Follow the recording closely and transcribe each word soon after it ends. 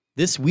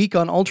This week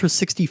on Ultra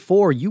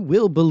 64, you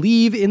will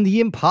believe in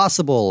the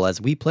impossible as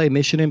we play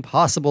Mission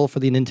Impossible for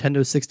the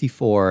Nintendo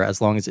 64,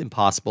 as long as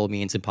impossible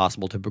means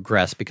impossible to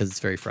progress because it's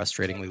very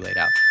frustratingly laid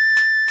out.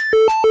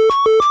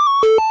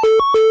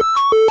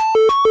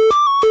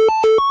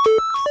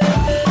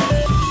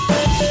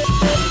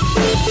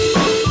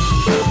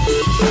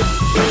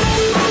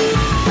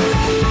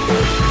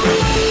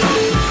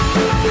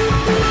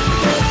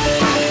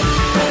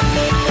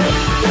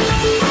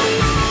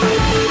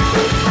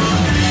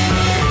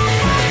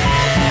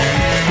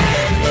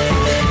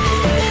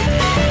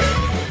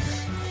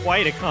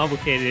 Quite a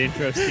complicated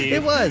intro, Steve.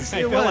 It was. I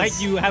feel like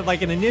you had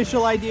like an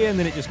initial idea and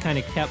then it just kind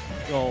of kept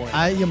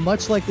going.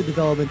 Much like the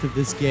development of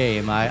this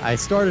game, I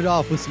started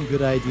off with some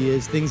good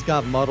ideas, things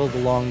got muddled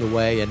along the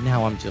way, and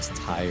now I'm just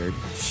tired.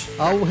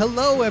 Oh,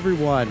 hello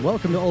everyone.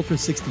 Welcome to Ultra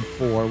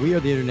 64. We are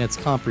the internet's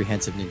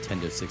comprehensive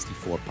Nintendo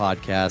 64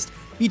 podcast.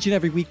 Each and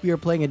every week we are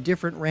playing a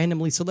different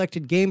randomly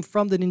selected game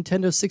from the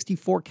Nintendo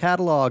 64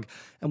 catalog,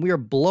 and we are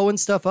blowing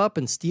stuff up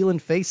and stealing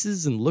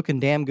faces and looking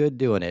damn good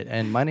doing it.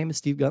 And my name is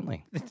Steve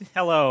Guntley.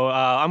 Hello,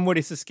 I'm Woody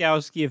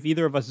Siskowski. If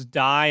either of us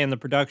die in the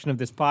production of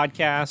this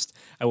podcast,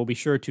 I will be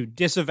sure to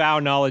disavow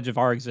knowledge of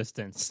our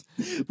existence.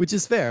 Which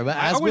is fair. But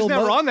I was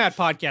never on that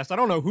podcast. I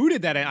don't know who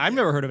did that. I've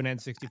never heard of an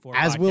N64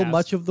 As podcast. will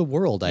much of the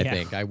world, I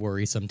think. I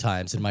worry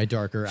sometimes in my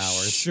darker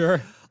hours.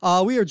 Sure.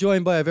 We are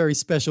joined by a very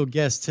special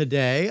guest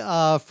today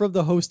from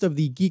the host of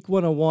the Geek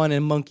 101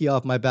 and Monkey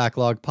Off My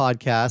Backlog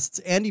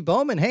podcasts, Andy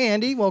Bowman. Hey,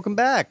 Andy, welcome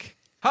back.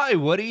 Hi,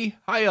 Woody.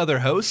 Hi, other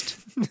host.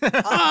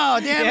 Oh,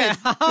 damn it.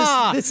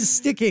 This is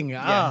sticking.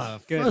 Yeah,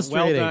 good.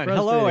 Frustrating. Well done.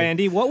 Hello,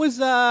 Andy. What was,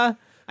 I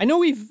know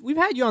we've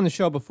had you on the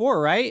show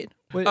before, right?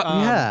 We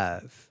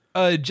have.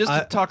 Just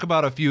to talk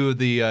about a few of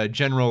the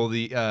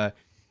the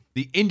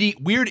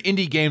weird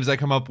indie games I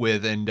come up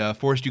with and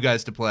forced you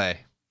guys to play.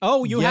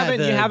 Oh, you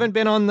haven't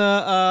been on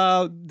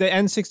the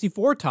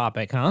N64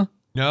 topic, huh?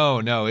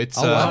 No, it's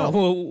Well,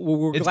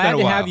 we're it's glad been a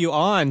to while. have you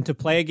on to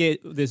play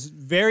this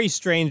very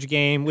strange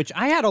game, which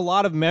I had a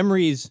lot of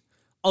memories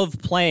of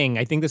playing.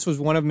 I think this was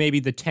one of maybe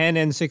the 10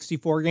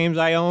 N64 games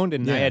I owned,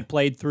 and I had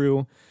played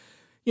through.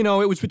 You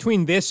know, it was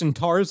between this and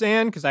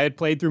Tarzan because I had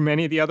played through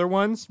many of the other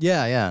ones.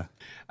 Yeah.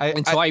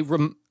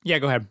 Yeah,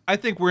 go ahead. I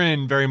think we're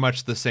in very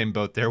much the same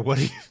boat there,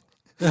 Woody.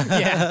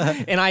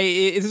 Yeah, and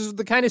this is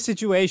the kind of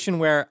situation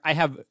where I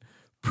have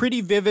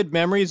pretty vivid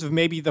memories of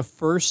maybe the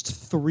first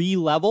 3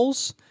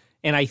 levels,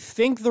 and I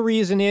think the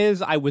reason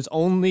is I was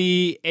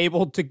only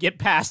able to get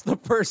past the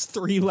first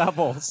 3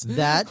 levels.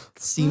 That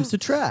seems to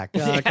track,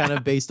 kind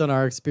of based on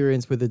our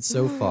experience with it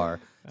so far.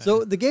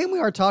 So the game we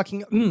are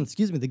talking,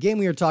 the game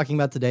we are talking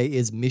about today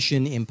is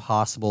Mission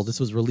Impossible. This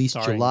was released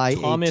July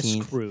 18th, Thomas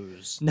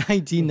Cruise.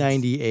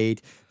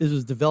 1998. This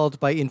was developed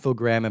by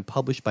Infogram and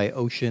published by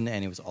Ocean,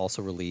 and it was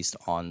also released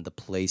on the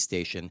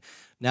PlayStation.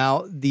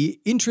 Now, the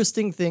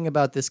interesting thing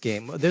about this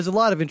game, there's a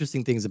lot of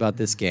interesting things about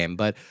this game,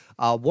 but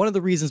one of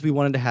the reasons we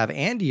wanted to have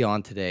Andy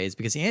on today is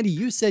because, Andy,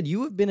 you said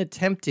you have been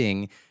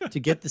attempting to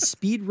get the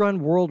speedrun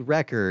world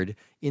record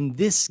in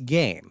this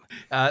game.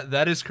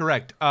 That is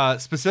correct.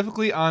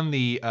 Specifically on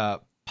the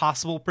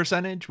possible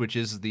percentage, which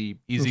is the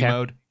easy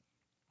mode.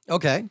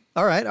 Okay.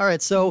 All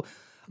right. So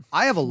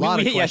I have a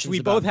lot of questions. Yes, we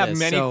both have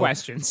many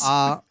questions.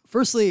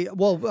 Firstly, a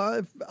little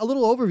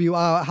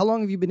overview. How long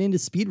have you been into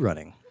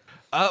speedrunning?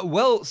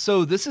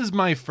 So this is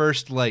my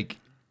first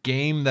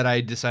game that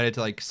I decided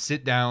to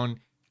sit down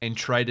and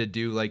try to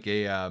do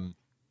a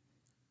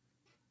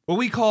what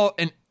we call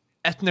an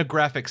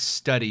ethnographic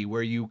study,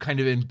 where you kind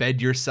of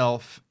embed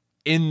yourself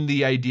in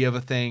the idea of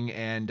a thing.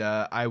 And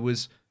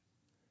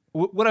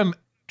what I'm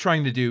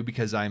trying to do,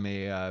 because I'm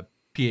a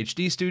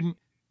PhD student,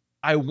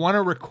 I want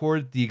to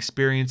record the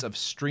experience of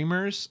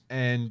streamers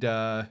and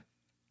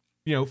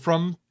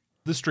from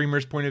the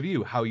streamer's point of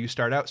view, how you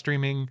start out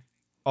streaming,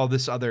 all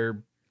this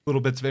other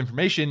little bits of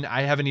information.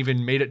 I haven't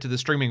even made it to the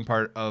streaming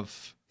part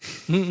of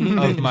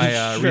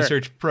my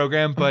research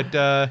program, but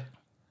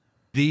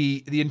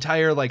the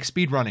entire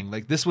speed running,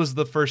 this was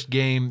the first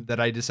game that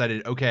I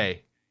decided,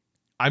 okay,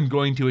 I'm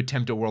going to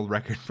attempt a world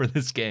record for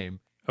this game.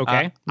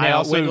 Okay.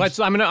 I'm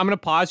gonna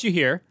pause you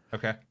here.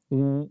 Okay.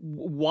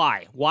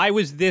 Why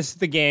was this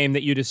the game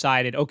that you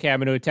decided, okay, I'm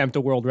going to attempt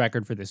a world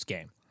record for this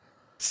game?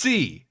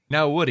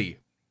 Now, Woody,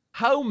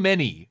 how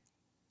many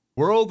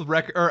world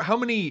record, or how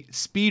many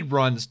speed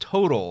runs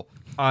total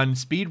on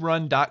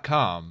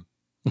speedrun.com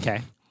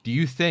do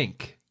you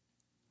think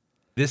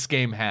this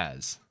game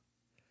has?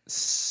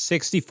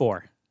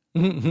 64.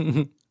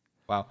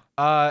 Wow.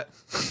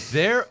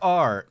 There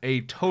are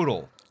a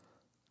total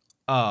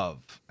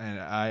of, and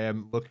I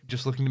am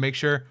just looking to make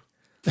sure,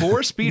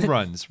 4 speed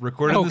runs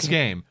recorded in this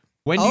game.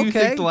 When do you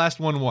think the last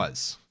one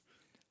was?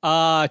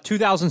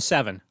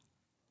 2007.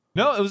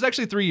 No, it was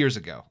actually 3 years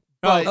ago.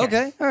 But,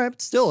 okay, all right.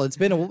 But still, it's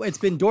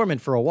been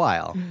dormant for a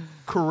while.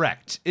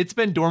 Correct. It's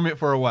been dormant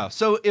for a while.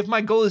 So if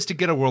my goal is to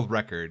get a world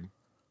record,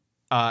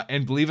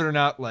 and believe it or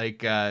not,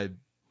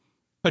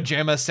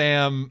 Pajama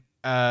Sam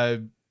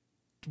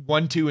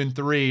 1, 2, and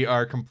 3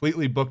 are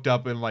completely booked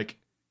up in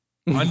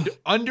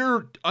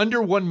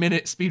under 1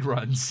 minute speed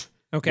runs.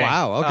 Okay.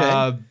 Wow.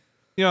 Okay.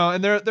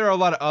 And there are a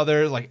lot of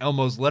other like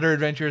Elmo's Letter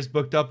Adventures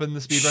booked up in the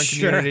speedrun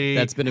community.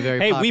 That's been a very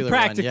Hey, popular we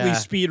practically one. Yeah.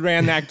 speed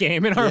ran that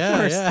game in our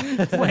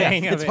first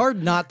playing of It's it.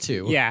 hard not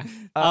to. Yeah.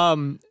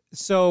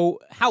 So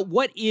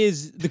what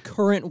is the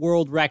current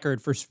world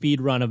record for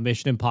speed run of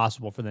Mission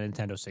Impossible for the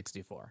Nintendo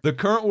 64? The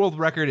current world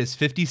record is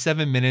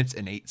 57 minutes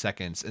and 8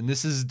 seconds, and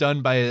this is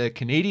done by a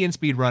Canadian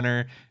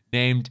speedrunner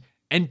named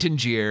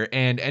Entangier.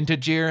 And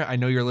Entangier, I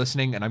know you're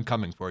listening, and I'm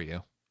coming for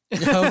you.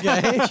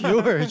 Okay.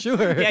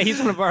 Sure. Yeah, he's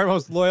one of our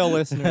most loyal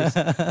listeners.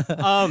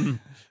 And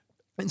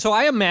so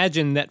I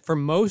imagine that for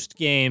most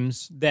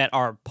games that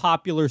are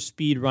popular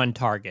speedrun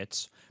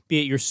targets, be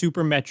it your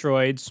Super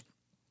Metroids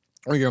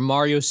or your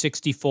Mario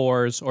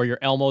 64s or your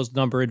Elmo's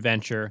Number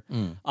Adventure,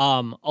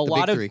 a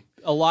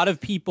lot of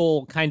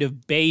people kind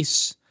of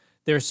base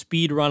their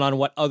speedrun on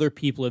what other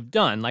people have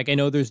done. Like I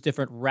know there's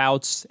different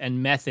routes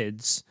and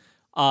methods.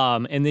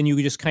 And then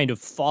you just kind of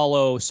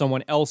follow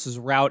someone else's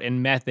route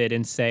and method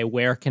and say,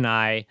 where can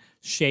I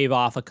shave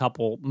off a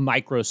couple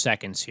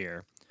microseconds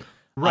here?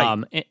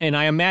 Right. And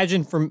I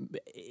imagine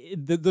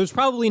there's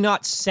probably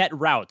not set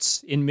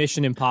routes in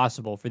Mission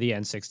Impossible for the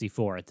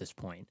N64 at this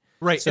point.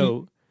 Right.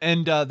 So,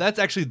 and that's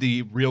actually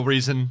the real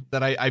reason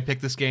that I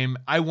picked this game.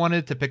 I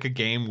wanted to pick a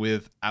game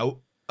without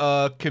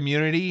a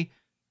community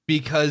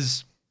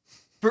because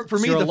for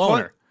me, you're the a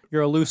loner. fun.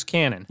 You're a loose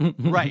cannon.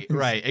 Right,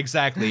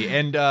 exactly.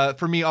 And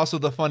for me, also,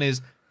 the fun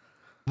is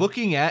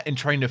looking at and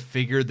trying to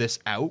figure this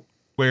out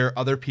where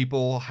other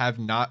people have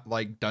not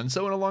like done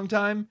so in a long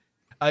time.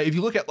 If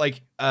you look at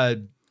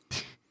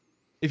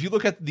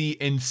the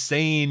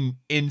insane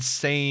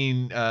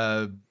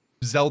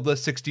Zelda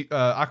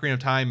Ocarina of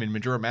Time and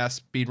Majora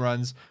Mask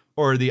speedruns,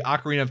 or the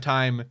Ocarina of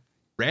Time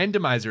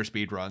randomizer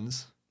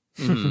speedruns,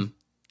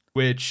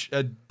 which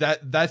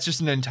that's just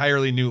an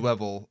entirely new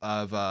level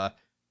of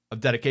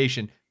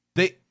dedication.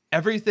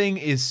 Everything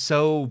is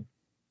so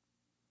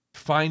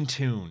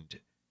fine-tuned.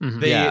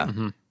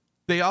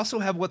 They also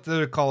have what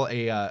they call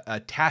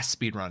a task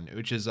speedrun,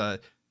 which is a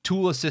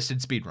tool-assisted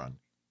speedrun.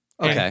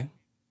 Okay.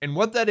 And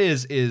what that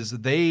is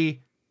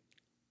they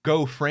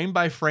go frame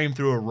by frame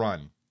through a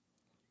run,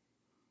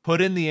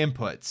 put in the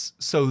inputs,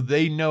 so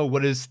they know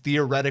what is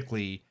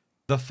theoretically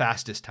the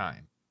fastest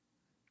time.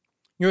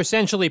 You're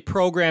essentially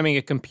programming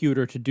a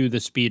computer to do the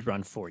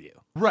speedrun for you.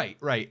 Right.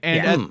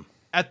 And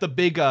at the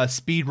big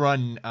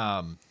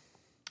speedrun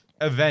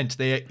event,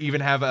 they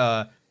even have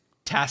a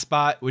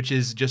TaskBot, which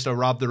is just a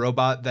Rob the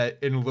Robot that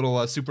in a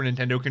little Super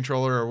Nintendo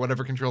controller or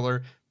whatever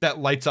controller that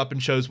lights up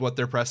and shows what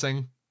they're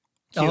pressing.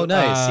 Oh,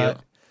 nice.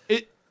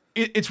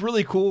 It's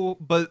really cool,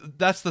 but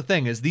that's the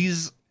thing is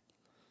the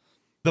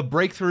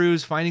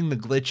breakthroughs, finding the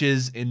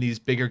glitches in these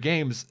bigger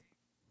games,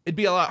 it'd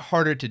be a lot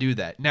harder to do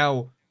that.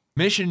 Now,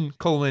 Mission: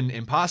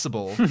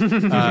 Impossible,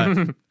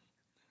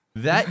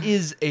 that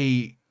is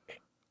a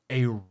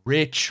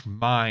rich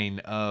mine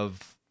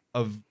of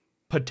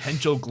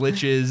potential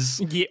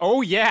glitches. Yeah,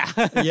 oh yeah.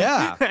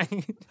 Yeah.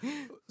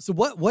 So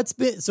what's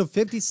been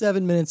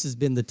 57 minutes has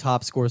been the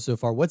top score so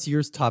far. What's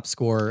your top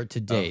score to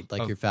date?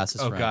 Your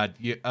fastest round? Oh god.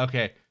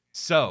 Okay.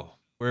 So,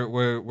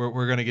 we're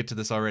going to get to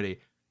this already.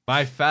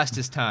 My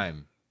fastest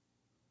time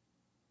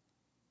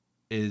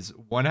is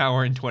 1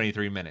 hour and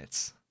 23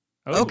 minutes.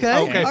 Okay.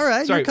 All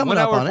right. Sorry, You're coming 1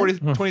 up hour on it.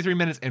 23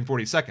 minutes and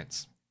 40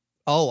 seconds.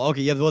 Oh,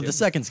 okay. Yeah, well, the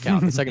seconds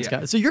count. The seconds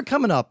count. So you're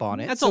coming up on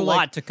it. That's a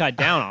lot to cut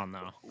down on,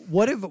 though.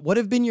 What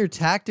have been your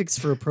tactics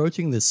for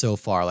approaching this so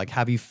far? Like,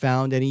 have you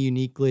found any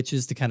unique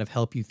glitches to kind of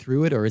help you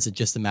through it, or is it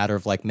just a matter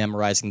of like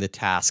memorizing the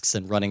tasks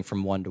and running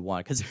from one to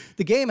one? Because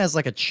the game has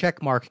like a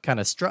check mark kind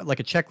of like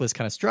a checklist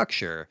kind of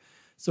structure,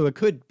 so it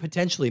could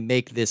potentially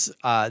make this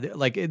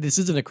this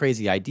isn't a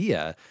crazy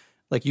idea.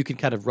 Like you can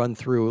kind of run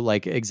through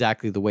like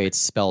exactly the way it's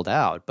spelled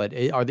out, but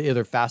are there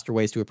other faster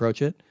ways to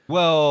approach it?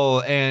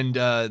 Well, and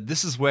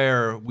this is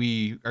where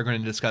we are going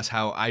to discuss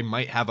how I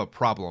might have a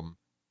problem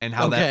and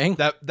how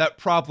that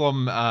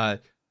problem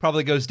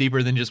probably goes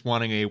deeper than just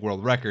wanting a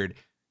world record.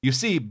 You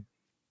see,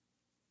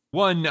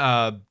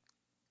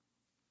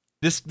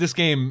 this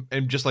game,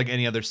 and just like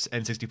any other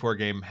N64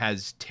 game,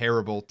 has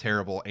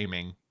terrible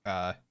aiming.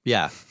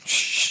 Yeah.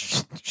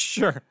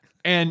 Sure.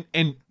 And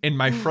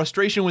my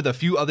frustration with a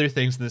few other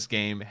things in this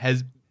game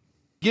has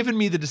given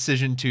me the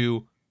decision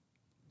to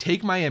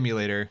take my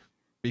emulator,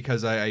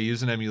 because I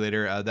use an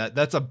emulator.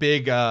 That's a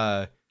big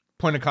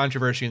point of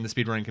controversy in the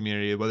speedrunning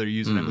community, whether you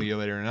use an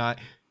emulator or not.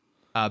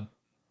 I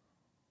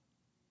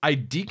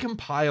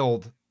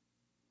decompiled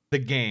the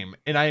game,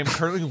 and I am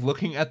currently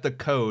looking at the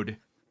code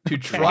to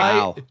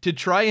try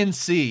and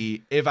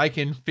see if I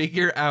can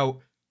figure out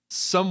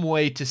some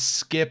way to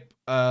skip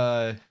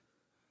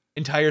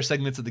entire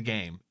segments of the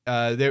game.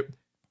 I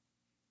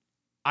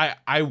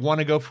want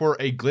to go for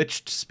a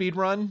glitched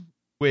speedrun,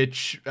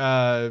 which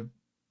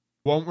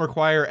won't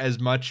require as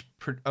much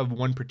of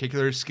one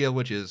particular skill,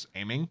 which is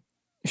aiming.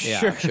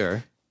 Yeah,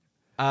 sure.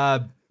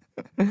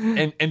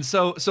 And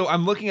so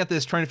I'm looking at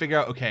this, trying to figure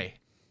out, okay,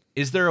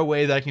 is there a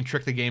way that I can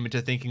trick the game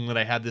into thinking that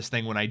I have this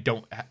thing when I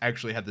don't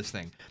actually have this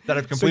thing? That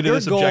I've completed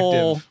this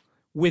objective.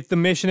 with the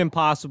Mission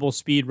Impossible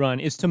speed run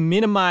is to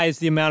minimize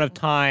the amount of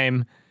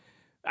time.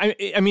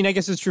 I mean, I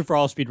guess it's true for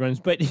all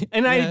speedruns, but in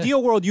an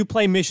ideal world, you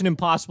play Mission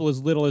Impossible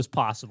as little as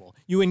possible.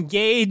 You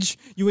engage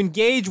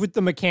with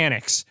the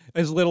mechanics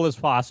as little as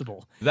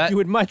possible. You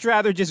would much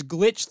rather just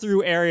glitch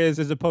through areas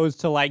as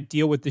opposed to like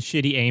deal with the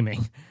shitty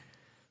aiming.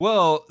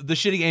 Well, the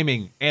shitty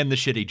aiming and the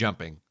shitty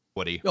jumping,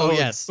 Woody. Oh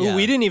yes. Yeah.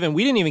 We didn't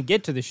even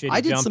get to the shitty jumping.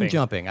 I did some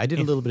jumping. I did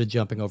a little bit of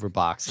jumping over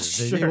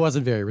boxes. Sure. It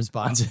wasn't very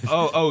responsive.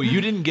 Oh,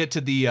 you didn't get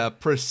to the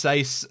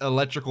precise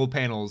electrical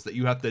panels that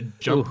you have to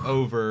jump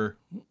over.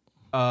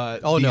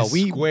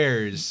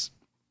 Squares.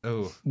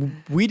 Oh,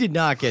 we did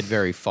not get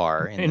very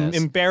far in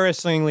this.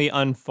 Embarrassingly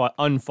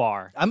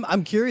unfar.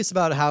 I'm curious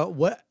about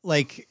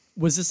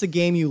was this a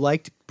game you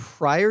liked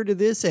prior to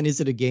this, and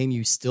is it a game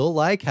you still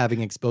like,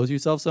 having exposed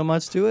yourself so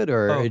much to it,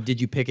 or did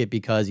you pick it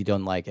because you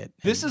don't like it?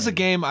 This is a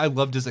game I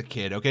loved as a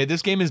kid. Okay,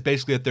 this game is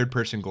basically a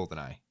third-person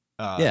GoldenEye.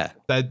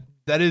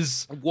 That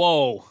is.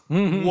 Whoa.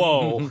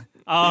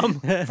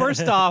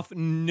 First off,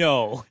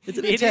 no. It's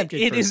an attempt.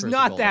 It is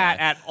not that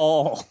at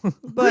all.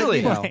 But,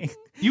 really?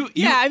 You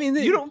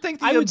don't think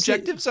the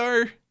objectives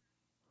are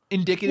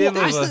indicative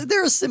of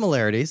there are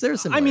similarities.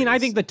 I mean, I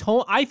think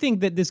I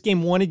think that this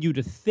game wanted you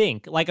to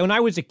think. Like when I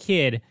was a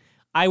kid,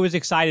 I was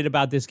excited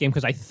about this game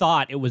because I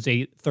thought it was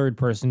a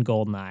third-person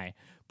GoldenEye.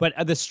 But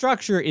the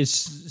structure is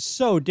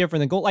so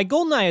different than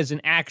GoldenEye is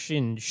an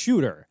action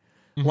shooter.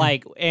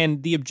 Mm-hmm.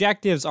 And the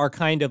objectives are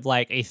kind of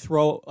like a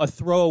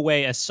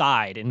throwaway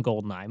aside in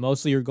GoldenEye.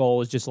 Mostly your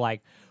goal is just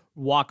like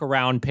walk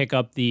around, pick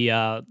up the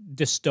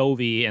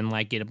Distovey, and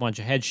like get a bunch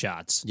of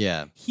headshots.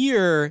 Yeah.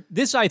 Here,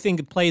 this I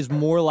think plays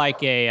more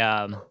like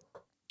a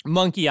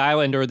Monkey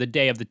Island or the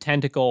Day of the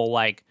Tentacle,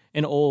 like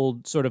an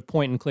old sort of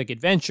point and click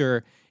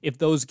adventure. If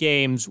those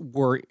games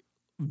were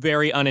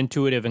very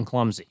unintuitive and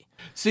clumsy.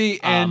 See,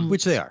 and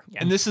which they are.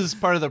 And this is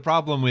part of the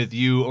problem with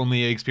you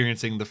only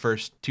experiencing the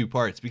first two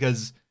parts,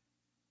 because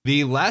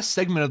the last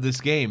segment of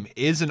this game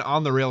is an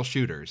on-the-rail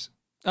shooters.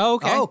 Oh,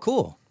 okay. Oh,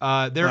 cool.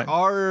 There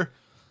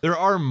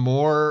are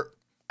more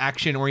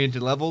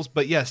action-oriented levels,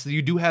 but yes,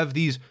 you do have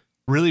these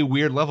really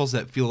weird levels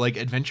that feel like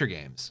adventure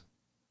games.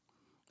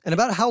 And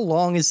about how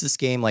long is this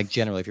game, like,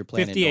 generally, if you're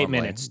playing 58 it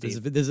normally? minutes,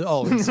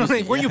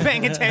 Steve. Were you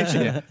paying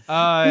attention?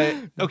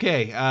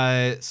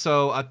 Okay,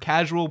 so a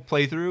casual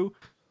playthrough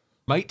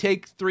might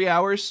take 3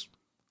 hours.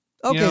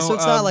 Okay, so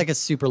it's not like a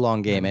super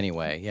long game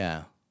anyway,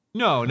 yeah.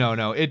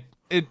 No.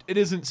 It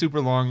isn't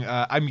super long.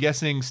 I'm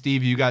guessing,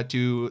 Steve, you got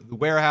to the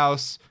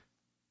warehouse,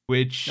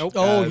 which... Nope.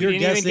 You're guessing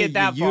even get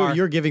that far.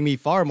 You're giving me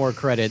far more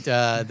credit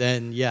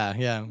than,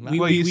 yeah.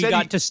 We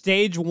got to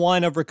stage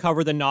 1 of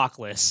Recover the Knock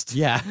List.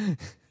 Yeah.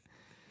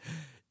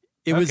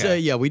 It was,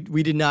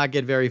 we did not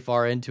get very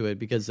far into it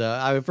because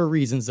for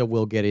reasons that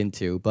we'll get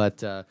into.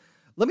 But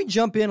let me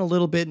jump in a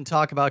little bit and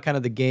talk about kind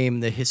of the game,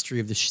 the history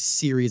of the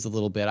series a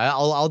little bit.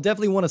 I'll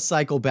definitely want to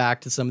cycle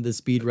back to some of the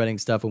speedrunning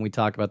stuff when we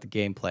talk about the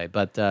gameplay.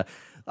 But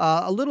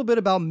a little bit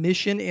about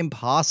Mission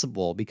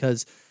Impossible,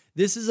 because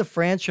this is a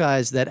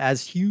franchise that,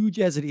 as huge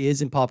as it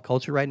is in pop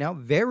culture right now,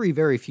 very,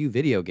 very few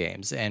video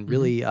games and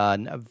really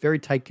a very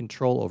tight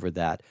control over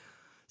that.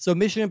 So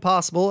Mission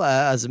Impossible,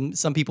 as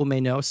some people may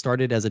know,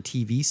 started as a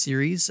TV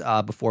series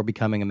before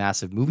becoming a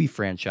massive movie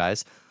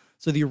franchise.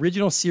 So the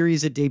original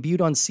series, it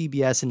debuted on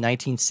CBS in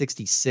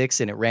 1966,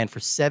 and it ran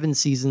for 7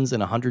 seasons and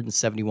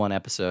 171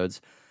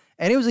 episodes.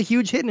 And it was a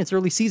huge hit in its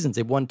early seasons.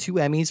 It won 2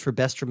 Emmys for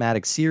Best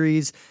Dramatic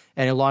Series,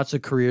 and it launched the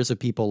careers of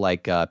people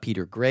like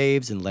Peter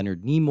Graves and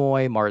Leonard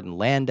Nimoy, Martin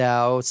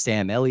Landau,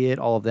 Sam Elliott.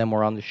 All of them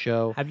were on the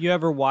show. Have you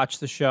ever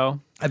watched the show?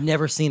 I've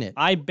never seen it.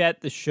 I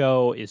bet the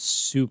show is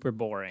super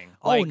boring.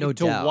 No doubt.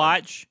 To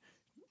watch,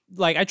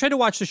 I tried to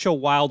watch the show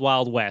Wild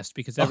Wild West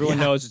because everyone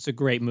knows it's a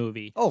great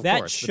movie. Oh, of that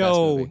course,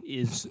 show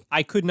is.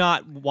 I could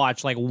not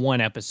watch like one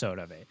episode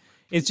of it.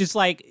 It's just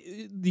like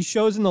these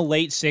shows in the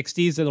late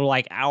 60s that are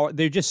like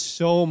they're just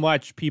so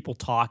much people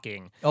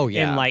talking. Oh,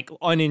 yeah. And like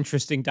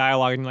uninteresting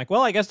dialogue. And like,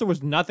 well, I guess there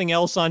was nothing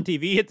else on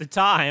TV at the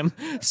time.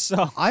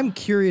 So I'm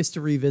curious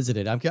to revisit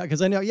it.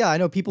 Because I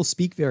know people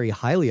speak very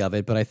highly of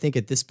it, but I think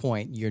at this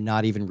point you're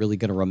not even really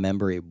going to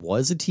remember it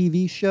was a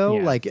TV show.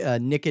 Yeah. Like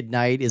Nick at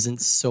Night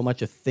isn't so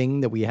much a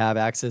thing that we have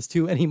access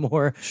to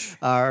anymore.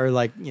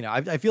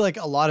 I feel like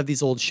a lot of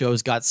these old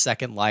shows got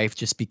second life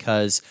just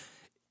because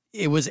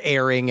it was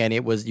airing and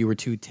you were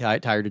too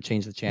tired to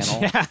change the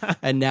channel. Yeah.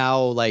 And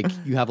now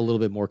you have a little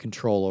bit more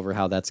control over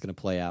how that's going to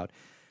play out.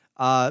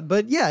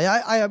 But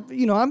yeah,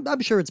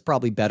 I'm sure it's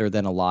probably better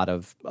than a lot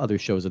of other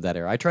shows of that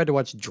era. I tried to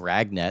watch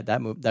Dragnet.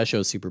 That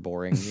show's super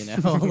boring,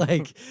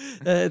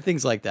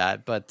 things like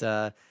that.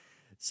 But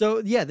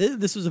so yeah,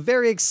 this was a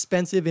very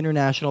expensive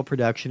international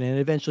production, and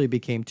it eventually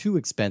became too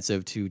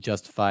expensive to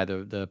justify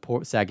the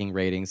poor sagging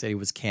ratings, and it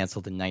was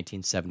canceled in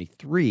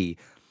 1973.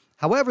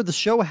 However, the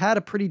show had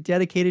a pretty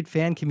dedicated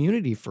fan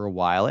community for a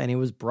while, and it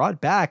was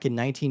brought back in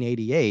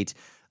 1988.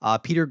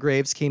 Peter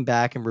Graves came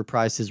back and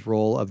reprised his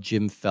role of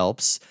Jim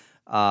Phelps,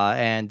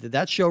 and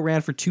that show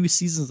ran for 2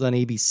 seasons on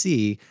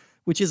ABC.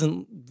 which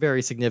isn't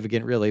very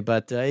significant really,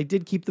 but it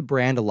did keep the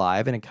brand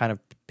alive and it kind of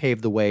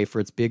paved the way for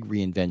its big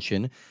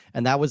reinvention.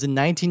 And that was in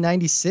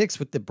 1996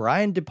 with the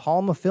Brian De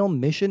Palma film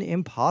Mission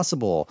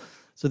Impossible.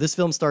 So this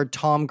film starred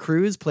Tom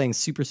Cruise playing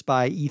super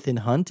spy Ethan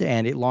Hunt,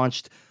 and it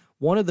launched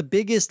one of the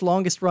biggest,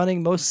 longest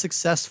running, most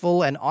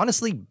successful, and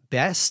honestly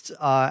best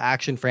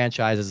action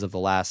franchises of the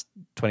last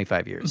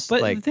 25 years.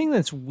 But the thing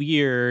that's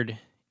weird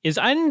is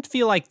I didn't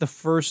feel like the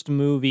first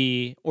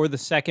movie or the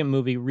second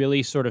movie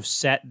really sort of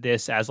set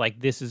this as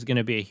like, this is going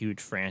to be a huge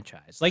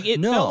franchise. Like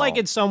it felt like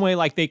in some way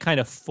like they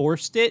kind of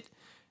forced it.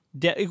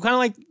 Kind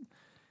of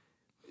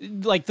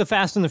like the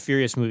Fast and the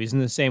Furious movies in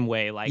the same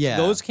way. Like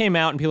those came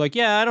out and people were like,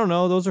 yeah, I don't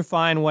know, those are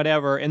fine,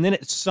 whatever. And then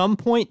at some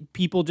point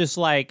people just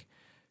like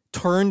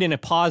turned in a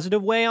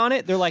positive way on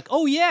it. They're like,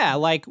 oh yeah,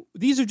 like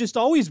these have just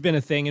always been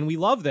a thing and we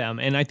love them.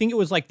 And I think it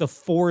was like the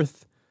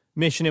fourth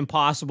Mission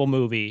Impossible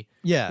movie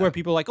where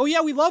people are like, oh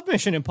yeah, we love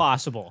Mission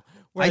Impossible.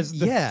 Whereas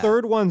the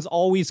third one's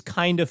always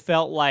kind of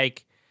felt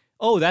like,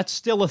 oh, that's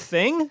still a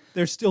thing?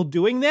 They're still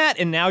doing that?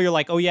 And now you're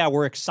like, oh yeah,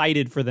 we're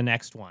excited for the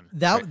next one.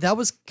 That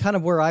was kind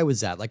of where I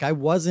was at. Like I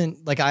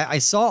wasn't, like I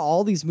saw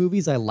all these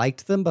movies, I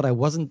liked them, but I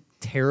wasn't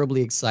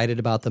terribly excited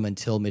about them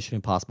until Mission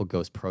Impossible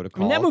Ghost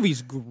Protocol. I mean, that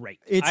movie's great.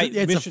 It's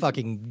a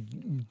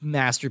fucking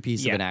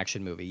masterpiece of an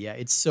action movie. Yeah,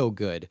 it's so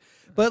good.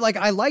 But like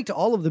I liked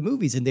all of the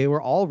movies and they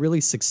were all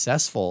really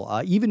successful.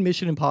 Even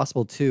Mission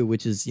Impossible 2,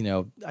 which is,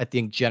 I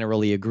think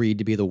generally agreed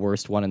to be the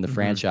worst one in the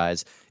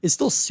franchise, is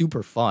still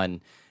super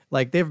fun.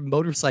 Like they have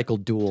motorcycle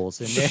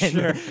duels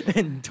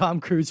and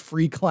Tom Cruise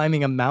free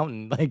climbing a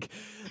mountain. Like,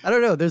 I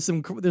don't know. There's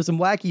some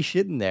wacky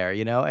shit in there,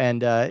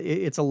 and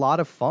it's a lot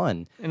of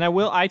fun. And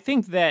I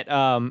think that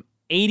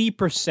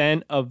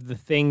 80% of the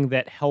thing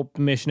that helped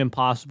Mission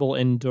Impossible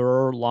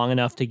endure long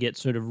enough to get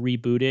sort of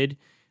rebooted,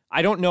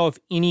 I don't know if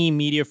any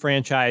media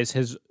franchise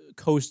has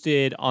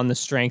coasted on the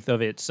strength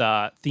of its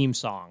theme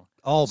song.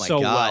 Oh my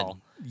God.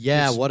 Well.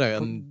 Yeah, it's what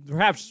a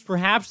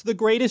perhaps the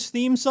greatest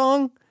theme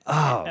song.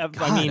 Oh, God.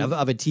 I mean,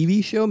 of a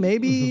TV show,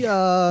 maybe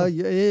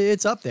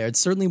it's up there. It's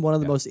certainly one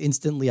of the most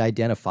instantly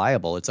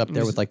identifiable. It's up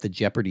there with like the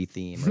Jeopardy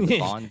theme or the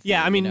Bond theme.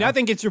 Yeah, I mean,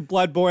 nothing gets your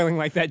blood boiling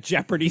like that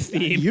Jeopardy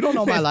theme. You don't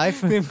know my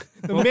life.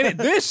 The minute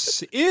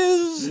this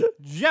is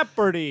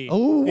Jeopardy,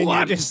 oh, and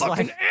I'm just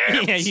fucking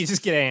amped. Yeah, you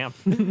just get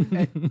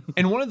amped.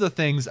 And one of the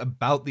things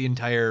about the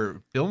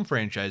entire film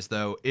franchise,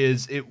 though,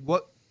 is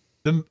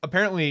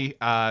apparently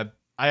I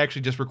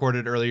actually just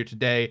recorded earlier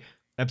today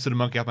episode of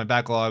Monkey Off My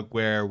Backlog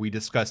where we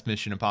discussed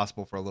Mission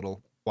Impossible for a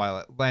little while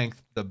at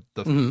length,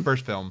 the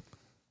first film.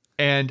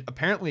 And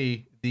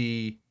apparently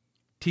the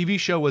TV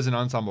show was an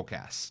ensemble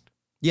cast.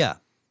 Yeah.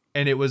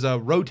 And it was a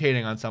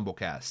rotating ensemble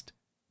cast.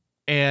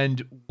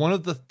 And one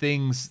of the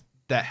things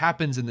that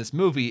happens in this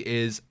movie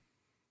is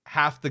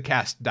half the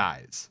cast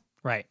dies.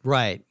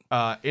 Right.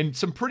 In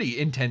some pretty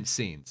intense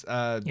scenes.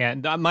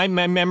 My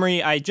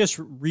memory, I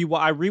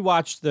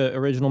rewatched the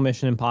original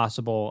Mission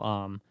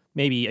Impossible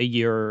maybe a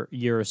year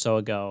or so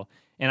ago,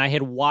 and I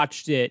had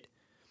watched it.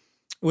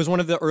 It was one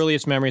of the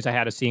earliest memories I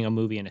had of seeing a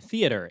movie in a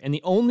theater, and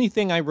the only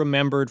thing I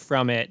remembered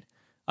from it,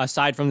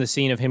 aside from the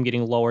scene of him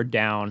getting lowered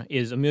down,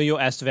 is Emilio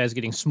Estevez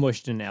getting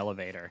smushed in an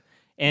elevator.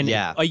 And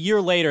a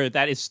year later,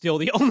 that is still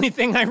the only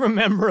thing I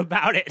remember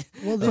about it.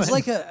 Well, there's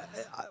like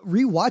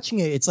rewatching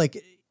it, it's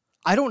like,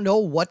 I don't know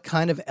what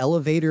kind of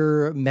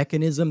elevator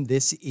mechanism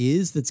this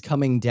is that's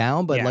coming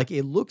down, but like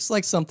it looks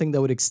like something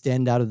that would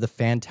extend out of the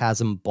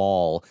Phantasm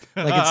Ball.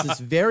 Like it's this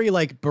very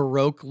like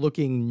Baroque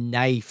looking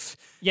knife.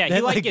 Yeah, that,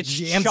 he like gets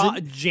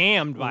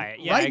jammed by it.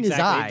 Yeah, right in his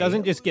eye. It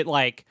doesn't just get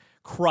like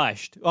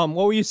crushed. What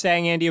were you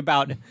saying, Andy,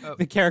 about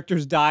the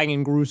characters dying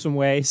in gruesome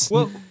ways?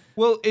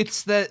 Well,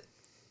 it's that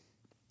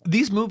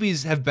these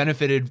movies have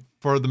benefited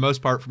for the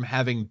most part from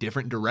having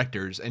different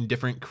directors and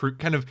different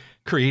kind of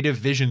creative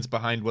visions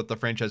behind what the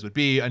franchise would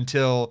be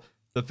until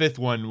the fifth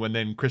one, when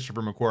then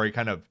Christopher McQuarrie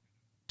kind of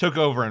took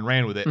over and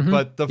ran with it. Mm-hmm.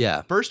 But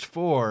the first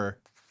four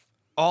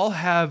all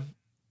have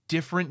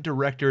different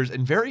directors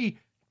and very,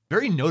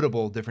 very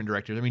notable different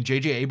directors. I mean,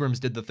 J.J. Abrams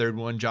did the third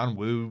one. John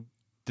Woo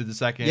did the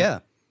second. Yeah.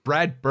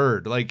 Brad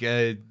Bird, like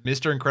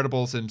Mr.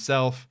 Incredibles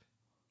himself.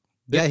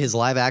 Yeah, his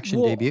live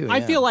action debut.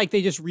 I feel like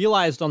they just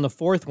realized on the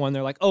fourth one,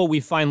 they're like, oh,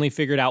 we finally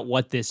figured out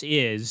what this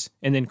is.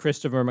 And then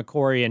Christopher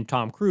McQuarrie and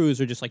Tom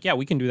Cruise are just like, yeah,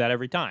 we can do that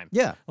every time.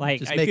 Yeah. Like,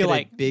 just I feel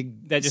like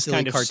big, that just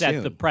kind of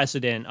set the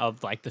precedent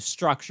of like the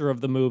structure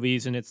of the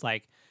movies. And it's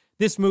like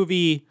this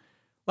movie,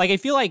 like, I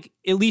feel like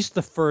at least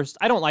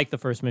I don't like the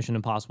first Mission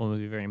Impossible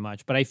movie very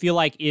much, but I feel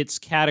like it's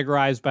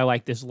categorized by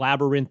like this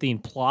labyrinthine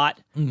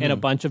plot and a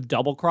bunch of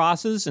double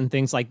crosses and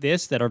things like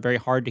this that are very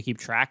hard to keep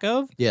track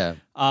of. Yeah.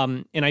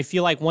 And I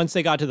feel like once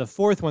they got to the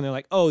fourth one, they're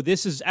like, oh,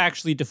 this is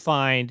actually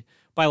defined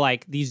by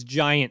like these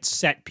giant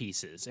set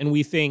pieces. And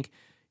we think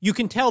you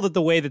can tell that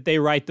the way that they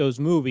write those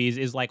movies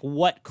is like,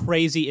 what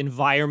crazy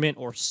environment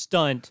or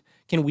stunt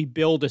can we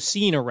build a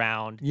scene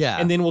around? Yeah.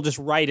 And then we'll just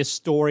write a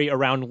story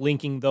around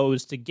linking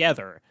those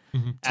together.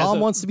 Tom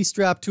wants to be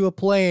strapped to a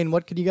plane.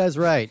 What can you guys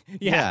write?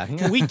 Yeah.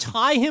 Can we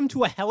tie him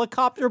to a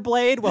helicopter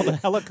blade while the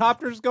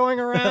helicopter's going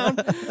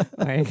around?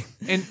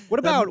 And what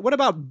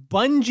about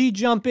bungee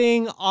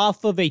jumping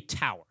off of a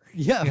tower?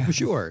 Yeah, for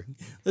sure.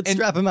 Let's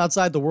strap him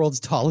outside the world's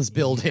tallest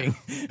building.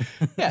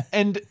 Yeah,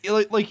 and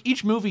like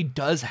each movie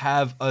does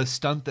have a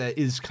stunt that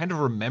is kind of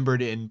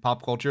remembered in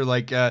pop culture.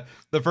 Like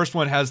the first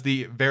one has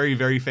the very,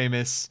 very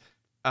famous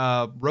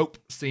rope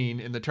scene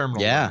in the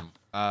terminal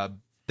room.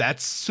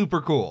 That's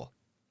super cool.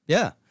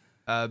 Yeah.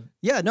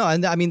 No,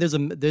 and I mean,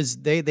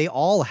 they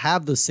all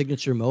have those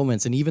signature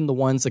moments, and even the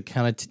ones that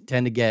kind of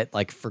tend to get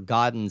like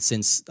forgotten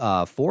since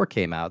 4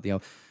 came out. You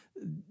know,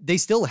 they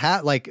still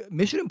have like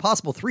Mission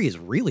Impossible 3 is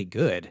really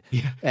good,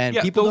 and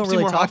people don't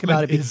really talk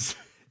about it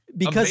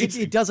because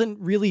it doesn't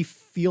really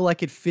feel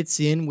like it fits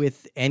in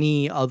with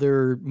any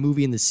other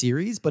movie in the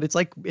series. But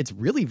it's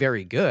really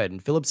very good,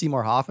 and Philip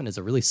Seymour Hoffman is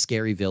a really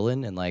scary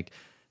villain, and like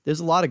there's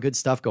a lot of good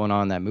stuff going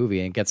on in that movie,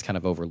 and it gets kind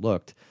of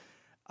overlooked.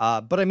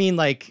 But I mean,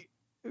 like,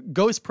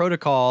 Ghost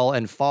Protocol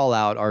and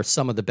Fallout are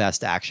some of the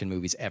best action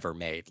movies ever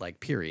made, like,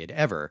 period,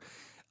 ever.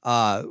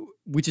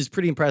 Which is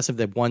pretty impressive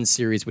that one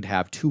series would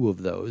have 2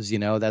 of those, you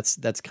know? That's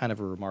kind of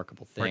a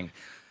remarkable thing.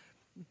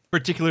 Right.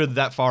 Particularly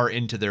that far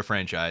into their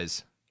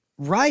franchise.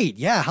 Right,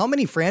 yeah. How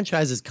many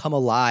franchises come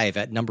alive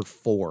at number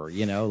 4,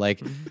 you know?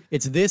 Like,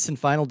 it's this and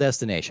Final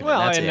Destination.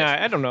 Well, and that's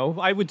it. I don't know.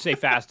 I would say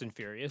Fast and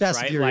Furious, Fast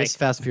right?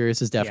 and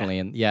Furious is definitely,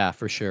 and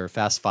for sure.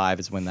 Fast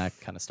 5 is when that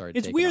kind of started.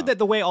 It's weird that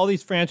the way all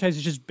these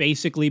franchises just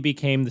basically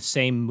became the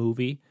same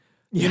movie.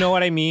 You know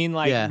what I mean?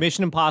 Like,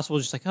 Mission Impossible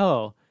is just like,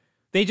 oh,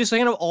 they just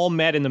kind of all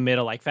met in the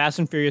middle. Like, Fast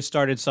and Furious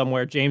started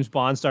somewhere, James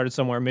Bond started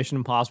somewhere, Mission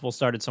Impossible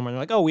started somewhere.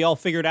 They're like, oh, we all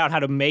figured out how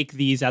to make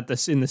these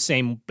in the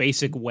same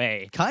basic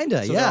way.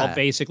 Kinda, so they're all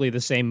basically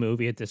the same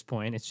movie at this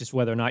point. It's just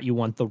whether or not you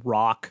want The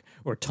Rock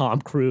or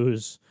Tom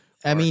Cruise.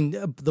 I mean,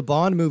 the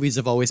Bond movies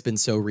have always been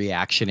so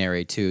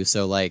reactionary, too.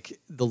 So, like,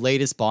 the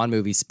latest Bond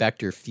movie,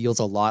 Spectre, feels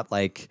a lot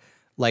like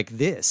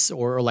this,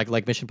 or like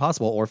Mission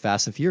Impossible or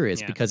Fast and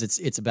Furious, because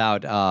it's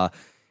about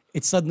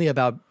it's suddenly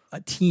about a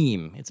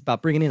team. It's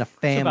about bringing in a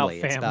family.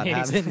 It's about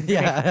having,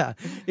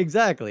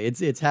 exactly.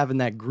 It's having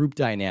that group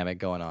dynamic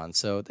going on.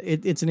 So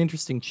it's an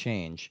interesting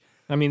change.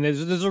 I mean,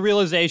 there's a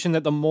realization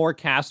that the more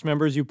cast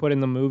members you put in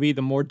the movie,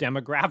 the more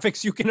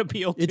demographics you can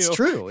appeal to. It's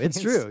true. It's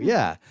true.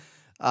 Yeah.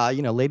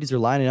 Ladies are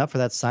lining up for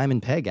that Simon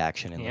Pegg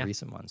action in the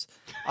recent ones.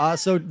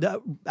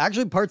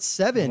 Actually, part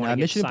 7,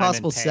 Mission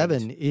Impossible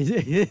 7,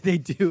 they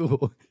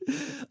do.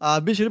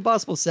 Mission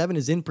Impossible 7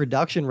 is in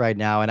production right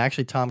now, and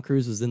actually Tom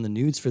Cruise was in the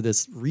news for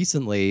this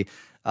recently.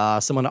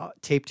 Someone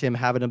taped him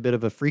having a bit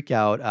of a freak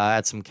out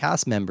at some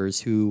cast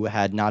members who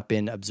had not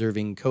been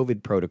observing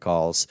COVID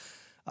protocols.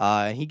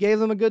 He gave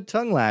them a good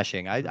tongue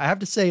lashing. I have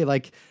to say,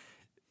 like,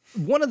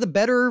 one of the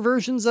better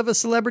versions of a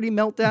celebrity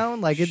meltdown.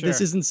 Like,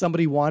 this isn't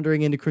somebody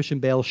wandering into Christian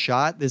Bale's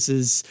shot. This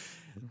is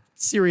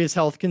serious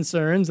health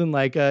concerns and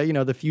like,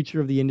 the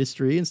future of the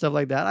industry and stuff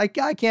like that.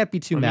 I can't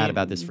be too mad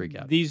about this freak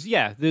out.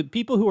 The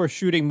people who are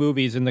shooting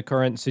movies in the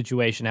current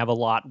situation have a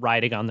lot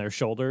riding on their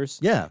shoulders.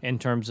 Yeah. In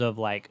terms of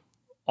like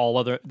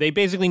they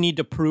basically need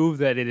to prove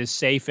that it is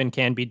safe and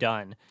can be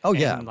done. Oh,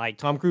 yeah. And like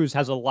Tom Cruise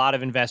has a lot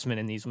of investment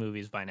in these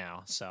movies by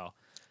now. So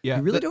yeah,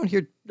 you really don't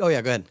hear. Oh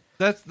yeah, go ahead.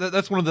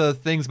 That's one of the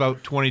things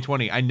about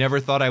 2020. I never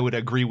thought I would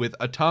agree with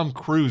a Tom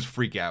Cruise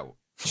freak out.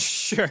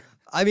 Sure.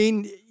 I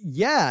mean,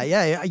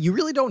 yeah. You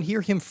really don't hear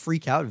him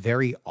freak out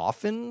very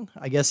often.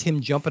 I guess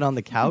him jumping on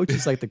the couch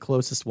is like the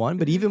closest one.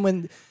 But even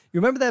when you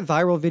remember that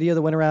viral video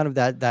that went around of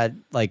that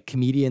like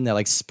comedian that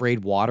like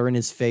sprayed water in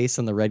his face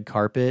on the red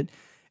carpet,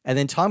 and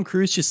then Tom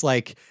Cruise just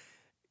like.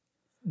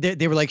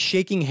 They were like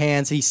shaking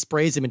hands. He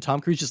sprays him, and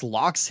Tom Cruise just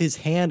locks his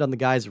hand on the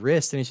guy's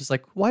wrist, and he's just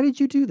like, "Why did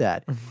you do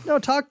that? No,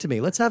 talk to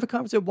me. Let's have a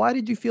conversation. Why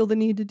did you feel the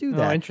need to do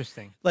that?" Oh,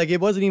 interesting. Like, it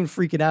wasn't even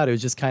freaking out. It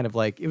was just kind of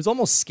like, it was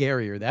almost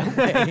scarier that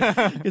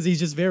way because he's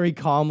just very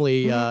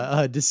calmly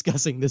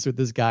discussing this with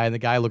this guy, and the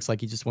guy looks like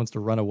he just wants to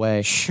run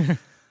away.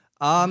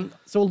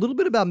 So a little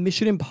bit about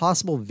Mission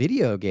Impossible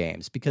video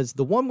games, because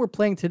the one we're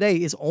playing today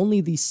is only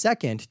the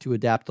second to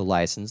adapt the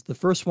license. The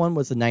first one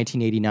was the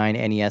 1989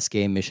 NES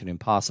game Mission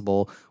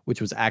Impossible, which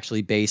was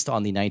actually based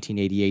on the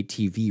 1988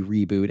 TV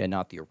reboot and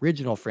not the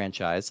original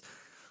franchise.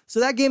 So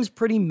that game's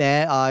pretty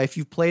meh. If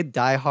you've played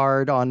Die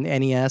Hard on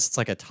NES, it's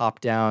like a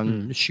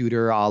top-down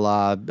shooter a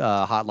la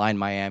Hotline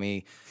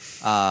Miami.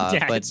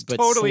 But it's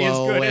totally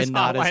slow as good as and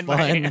not as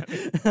fun.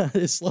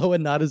 It's slow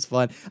and not as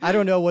fun. I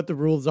don't know what the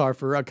rules are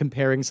for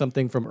comparing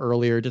something from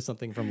earlier to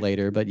something from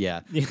later, but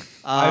yeah.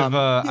 I've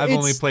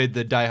only played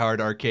the Die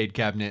Hard arcade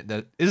cabinet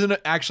that isn't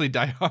actually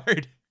Die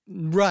Hard.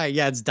 Right,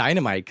 yeah, it's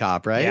Dynamite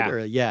Cop,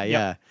 right?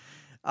 Yeah.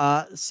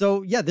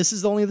 This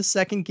is only the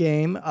second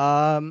game.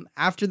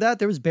 After that,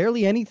 there was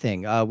barely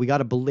anything. We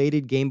got a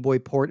belated Game Boy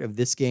port of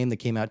this game that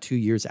came out 2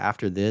 years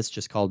after this,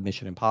 just called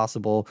Mission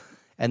Impossible.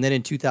 And then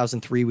in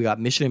 2003, we got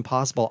Mission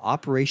Impossible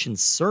Operation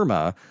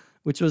Surma,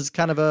 which was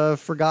kind of a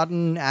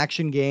forgotten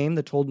action game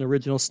that told an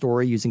original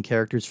story using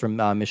characters from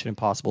Mission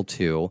Impossible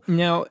 2.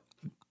 Now,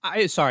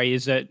 Sorry,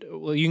 is that...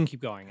 Well, you can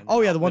keep going.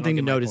 Oh, yeah, the one thing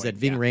to note is that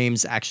Ving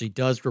Rhames actually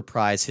does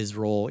reprise his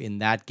role in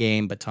that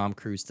game, but Tom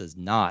Cruise does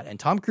not. And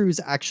Tom Cruise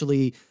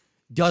actually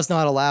does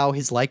not allow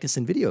his likeness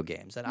in video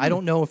games. And I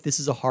don't know if this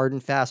is a hard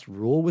and fast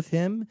rule with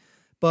him,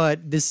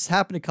 but this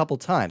happened a couple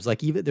times.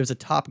 Like, even there's a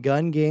Top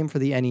Gun game for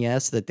the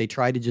NES that they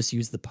tried to just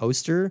use the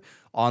poster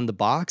on the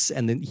box,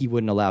 and then he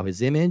wouldn't allow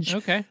his image.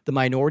 Okay. The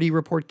Minority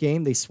Report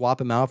game, they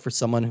swap him out for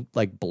someone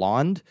like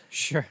blonde.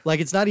 Sure. Like,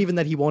 it's not even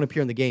that he won't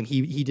appear in the game.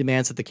 He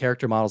demands that the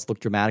character models look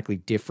dramatically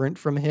different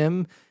from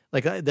him.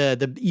 Like,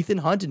 the Ethan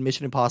Hunt in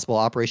Mission Impossible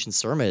Operation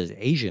Surma is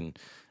Asian.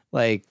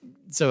 Like,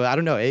 so I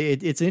don't know.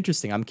 It's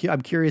interesting. I'm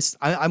curious.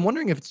 I'm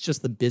wondering if it's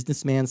just the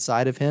businessman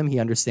side of him. He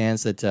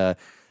understands that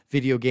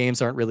video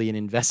games aren't really an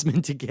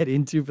investment to get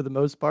into for the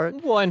most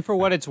part. Well, and for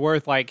what it's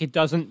worth, like, it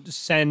doesn't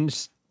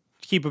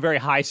keep a very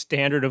high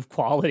standard of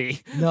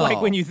quality. No.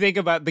 Like, when you think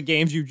about the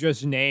games you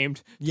just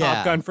named,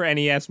 Top Gun for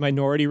NES,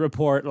 Minority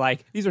Report,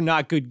 like, these are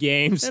not good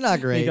games. They're not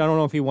great. I don't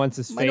know if he wants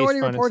his face Minority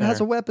front Report and has a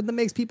center. weapon that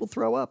makes people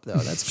throw up, though.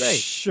 That's great.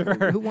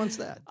 Sure. Who wants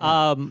that?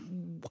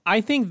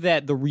 I think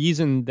that the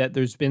reason that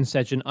there's been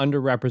such an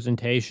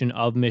underrepresentation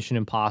of Mission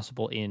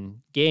Impossible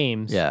in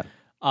games,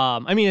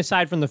 I mean,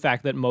 aside from the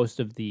fact that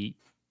most of the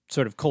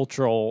sort of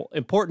cultural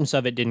importance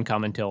of it didn't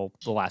come until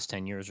the last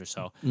 10 years or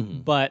so,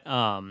 but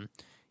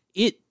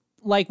it,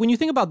 like, when you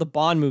think about the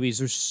Bond movies,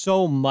 there's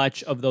so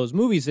much of those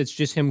movies that's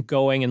just him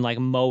going and, like,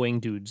 mowing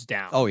dudes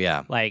down. Oh,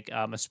 yeah. Like,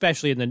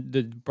 especially in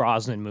the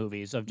Brosnan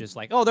movies of just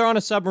like, oh, they're on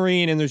a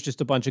submarine and there's just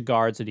a bunch of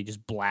guards that he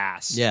just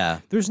blasts. Yeah.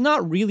 There's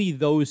not really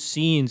those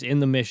scenes in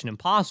the Mission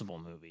Impossible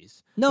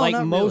movies. No, like,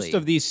 not most really.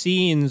 of these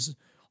scenes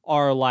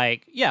are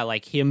like,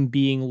 like him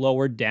being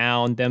lowered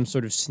down, them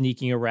sort of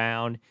sneaking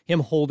around,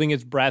 him holding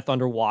his breath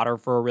underwater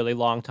for a really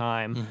long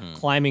time,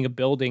 climbing a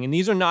building. And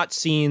these are not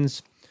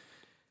scenes...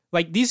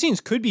 Like, these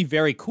scenes could be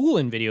very cool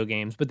in video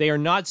games, but they are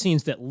not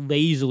scenes that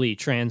lazily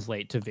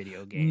translate to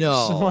video games.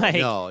 No, like,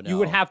 no. You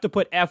would have to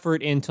put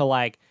effort into,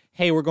 like,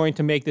 hey, we're going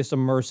to make this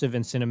immersive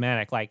and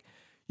cinematic. Like,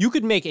 you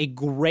could make a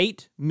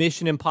great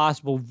Mission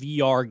Impossible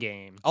VR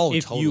game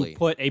if totally. you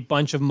put a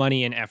bunch of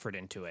money and effort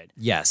into it.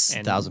 Yes,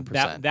 And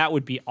 1,000%. That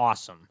would be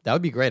awesome. That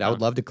would be great. I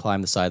would love to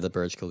climb the side of the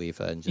Burj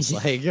Khalifa and just,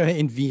 like,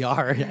 in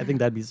VR. I think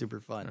that'd be super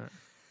fun.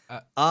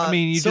 I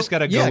mean, you just got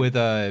to go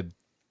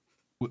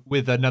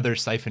with another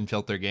Siphon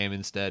Filter game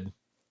instead.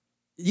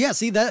 Yeah,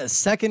 see, that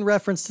second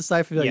reference to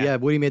Siphon Filter. Yeah. Yeah,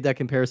 Woody made that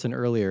comparison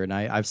earlier, and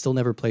I've still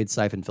never played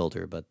Siphon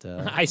Filter, but...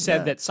 I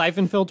said that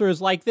Siphon Filter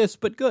is like this,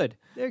 but good.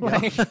 There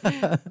you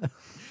go.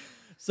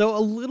 So a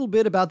little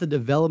bit about the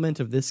development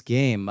of this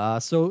game.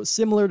 So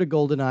similar to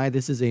GoldenEye,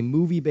 this is a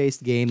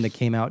movie-based game that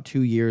came out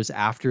 2 years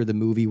after the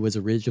movie was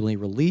originally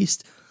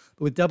released.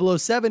 But with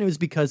 007, it was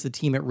because the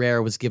team at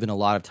Rare was given a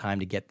lot of time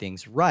to get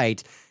things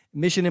right.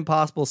 Mission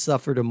Impossible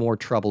suffered a more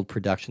troubled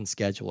production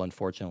schedule,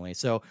 unfortunately.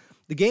 So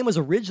the game was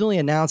originally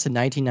announced in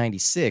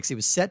 1996. It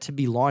was set to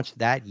be launched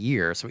that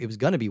year, so it was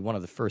going to be one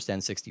of the first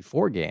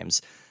N64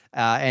 games.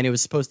 And it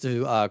was supposed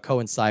to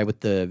coincide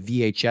with the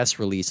VHS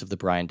release of the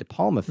Brian De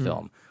Palma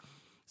film.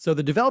 So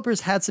the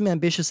developers had some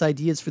ambitious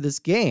ideas for this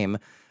game.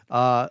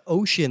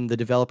 Ocean, the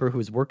developer who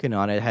was working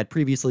on it, had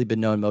previously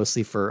been known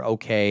mostly for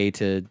okay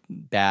to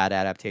bad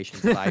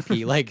adaptations of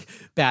IP, like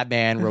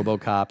Batman,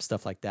 RoboCop,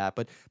 stuff like that.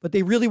 But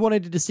they really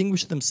wanted to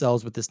distinguish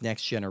themselves with this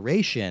next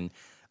generation.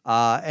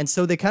 And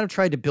so they kind of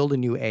tried to build a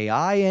new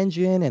AI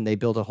engine, and they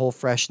built a whole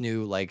fresh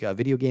new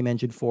video game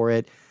engine for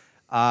it.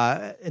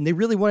 And they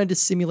really wanted to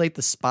simulate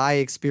the spy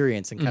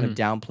experience and kind of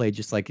downplay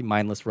just like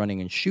mindless running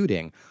and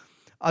shooting.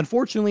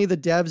 Unfortunately, the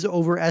devs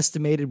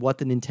overestimated what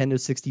the Nintendo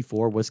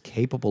 64 was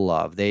capable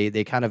of.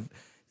 They kind of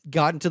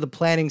got into the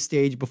planning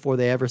stage before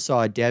they ever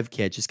saw a dev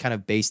kit, just kind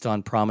of based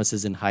on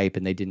promises and hype,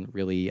 and they didn't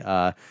really...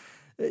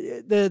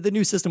 the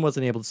new system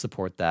wasn't able to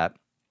support that.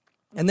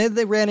 And then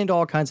they ran into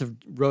all kinds of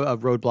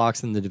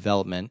roadblocks in the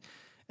development.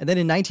 And then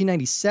in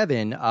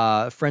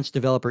 1997, French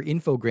developer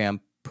Infogram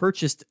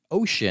purchased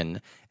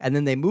Ocean, and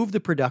then they moved the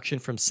production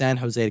from San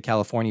Jose to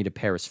California to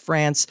Paris,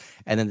 France,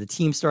 and then the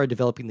team started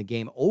developing the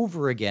game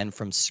over again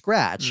from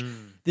scratch.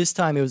 This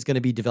time it was going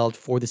to be developed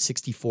for the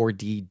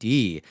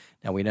 64DD.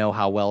 Now we know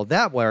how well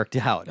that worked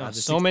out.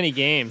 So many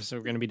games are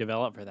going to be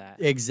developed for that.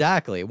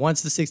 Exactly.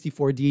 Once the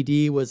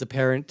 64DD was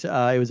apparent,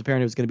 it was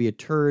going to be a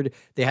turd.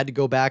 They had to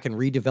go back and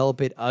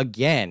redevelop it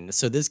again.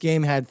 So this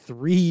game had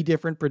 3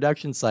 different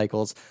production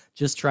cycles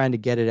just trying to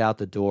get it out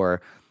the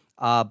door.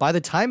 By the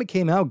time it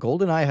came out,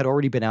 GoldenEye had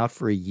already been out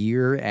for a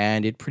year,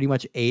 and it pretty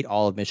much ate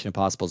all of Mission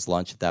Impossible's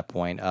lunch at that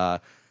point.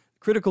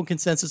 Critical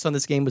consensus on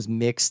this game was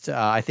mixed.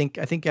 I think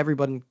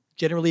everyone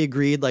generally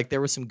agreed like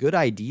there were some good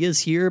ideas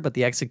here, but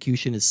the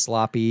execution is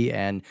sloppy,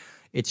 and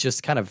it's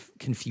just kind of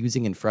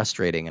confusing and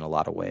frustrating in a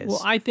lot of ways.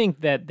 Well, I think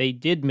that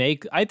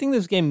I think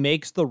this game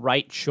makes the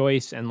right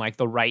choice and like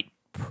the right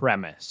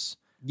premise.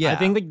 Yeah. I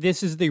think that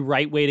this is the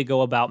right way to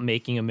go about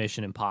making a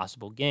Mission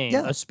Impossible game,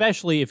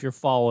 especially if you're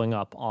following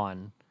up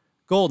on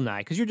GoldenEye,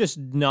 because you're just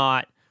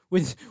not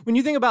when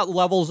you think about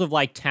levels of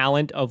like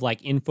talent of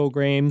like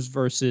Infogrames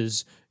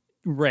versus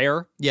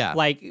Rare. Yeah.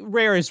 Like,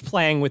 Rare is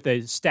playing with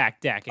a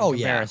stacked deck in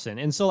comparison.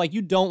 And so, like,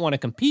 you don't want to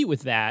compete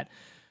with that.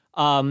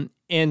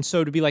 And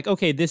so to be like,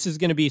 okay, this is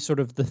going to be sort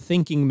of the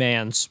thinking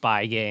man's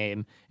spy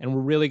game, and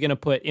we're really going to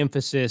put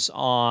emphasis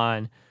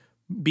on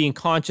being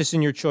conscious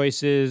in your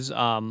choices,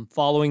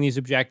 following these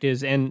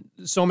objectives. And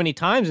so many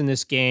times in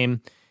this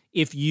game,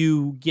 if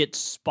you get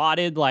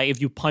spotted, like if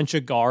you punch a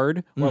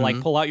guard or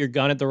like pull out your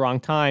gun at the wrong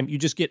time, you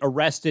just get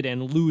arrested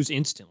and lose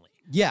instantly.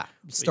 Yeah.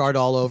 Start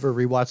all over,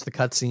 rewatch the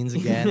cutscenes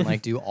again,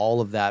 like do all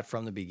of that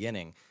from the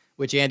beginning.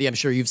 Which, Andy, I'm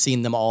sure you've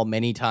seen them all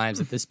many times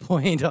at this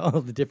point, all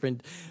of the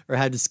different, or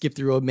had to skip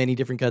through many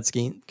different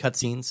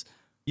cutscenes.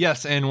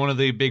 Yes, and one of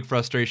the big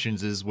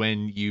frustrations is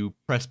when you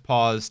press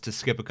pause to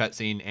skip a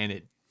cutscene and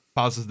it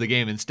pauses the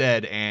game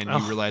instead, and you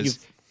realize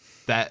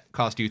that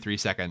cost you 3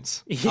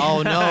 seconds.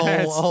 Oh,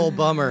 no. Oh,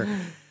 bummer.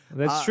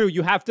 That's true.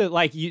 You have to,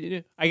 like,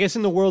 I guess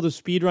in the world of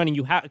speedrunning,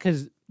 you have,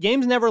 because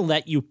games never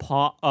let you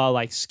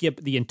skip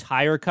the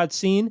entire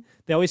cutscene.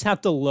 They always have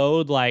to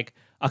load, like,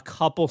 a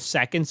couple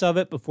seconds of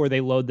it before they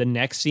load the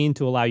next scene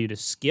to allow you to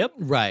skip.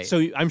 Right.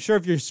 So I'm sure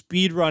if you're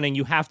speedrunning,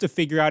 you have to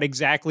figure out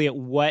exactly at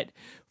what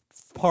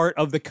part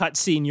of the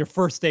cutscene you're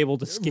first able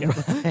to skip.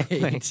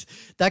 Right.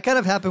 That kind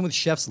of happened with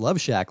Chef's Love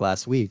Shack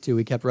last week, too.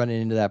 We kept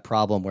running into that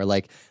problem where,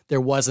 like,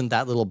 there wasn't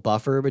that little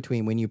buffer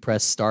between when you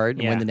press start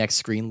and when the next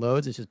screen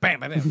loads. It's just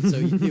bam, bam, bam. So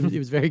it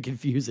was very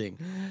confusing.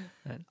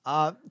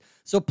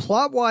 So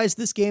plot-wise,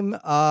 this game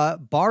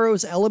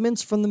borrows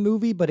elements from the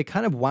movie, but it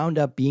kind of wound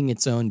up being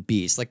its own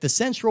beast. Like, the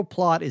central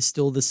plot is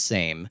still the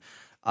same.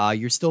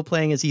 You're still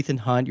playing as Ethan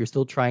Hunt. You're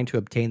still trying to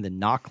obtain the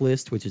knock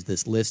list, which is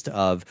this list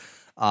of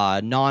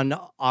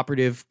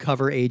non-operative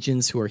cover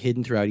agents who are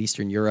hidden throughout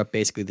Eastern Europe.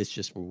 Basically, this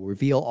just will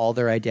reveal all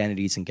their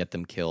identities and get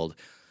them killed.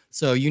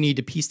 So you need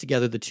to piece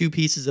together the two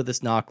pieces of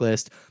this knock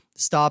list,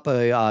 stop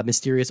a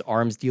mysterious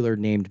arms dealer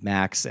named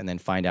Max, and then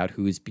find out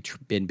who's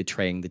been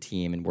betraying the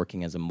team and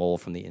working as a mole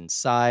from the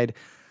inside.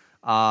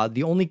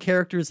 The only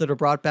characters that are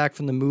brought back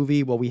from the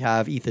movie, well, we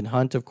have Ethan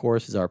Hunt, of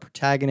course, is our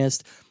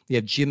protagonist. We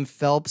have Jim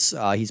Phelps.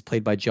 He's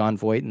played by Jon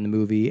Voight in the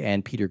movie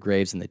and Peter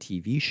Graves in the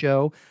TV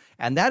show.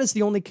 And that is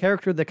the only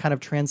character that kind of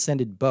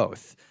transcended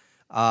both.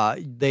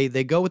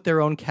 They go with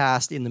their own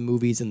cast in the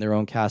movies and their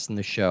own cast in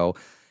the show.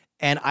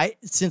 And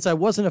since I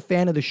wasn't a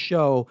fan of the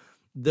show,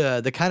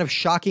 the kind of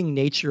shocking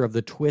nature of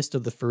the twist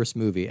of the first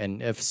movie,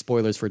 and if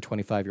spoilers for a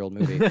 25-year-old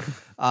movie,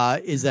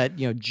 is that,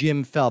 you know,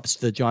 Jim Phelps,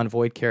 the Jon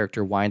Voight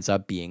character, winds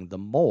up being the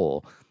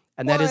mole.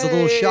 And that is a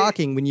little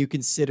shocking when you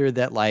consider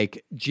that,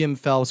 like, Jim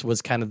Phelps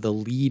was kind of the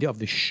lead of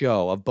the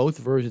show, of both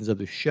versions of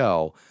the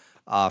show,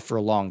 for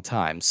a long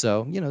time.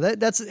 So, you know,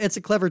 it's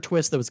a clever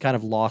twist that was kind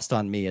of lost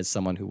on me as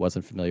someone who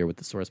wasn't familiar with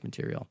the source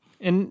material.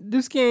 And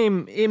this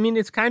game, I mean,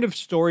 it's kind of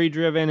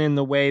story-driven in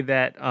the way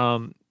that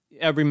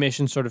every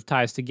mission sort of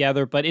ties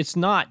together, but it's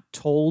not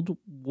told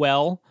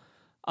well.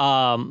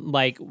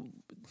 Like,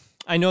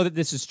 I know that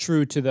this is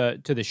true to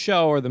the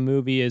show or the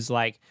movie, is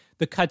like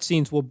the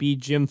cutscenes will be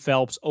Jim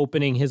Phelps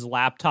opening his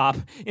laptop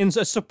in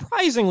a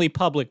surprisingly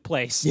public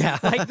place. Yeah.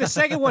 Like the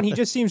second one, he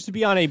just seems to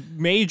be on a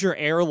major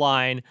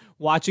airline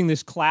watching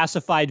this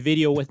classified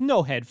video with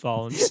no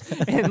headphones.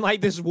 And like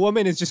this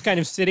woman is just kind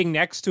of sitting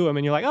next to him,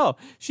 and you're like, oh,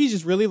 she's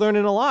just really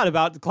learning a lot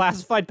about the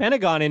classified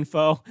Pentagon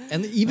info.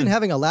 And even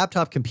having a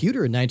laptop computer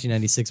in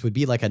 1996 would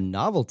be like a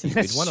novelty.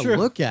 You'd want to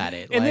look at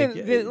it. And like,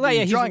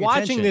 then he's watching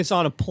attention. this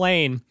on a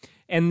plane.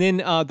 And then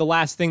the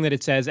last thing that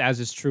it says,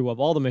 as is true of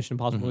all the Mission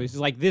Impossible movies, is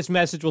like, this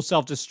message will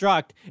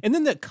self-destruct. And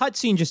then the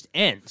cutscene just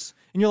ends.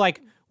 And you're like,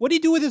 what did he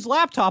do with his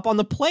laptop on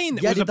the plane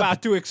that was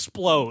about to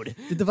explode?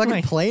 Did the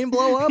fucking plane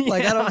blow up?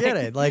 Like, I don't get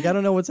it. Like, I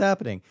don't know what's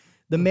happening.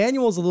 The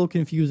manual is a little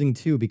confusing,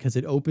 too, because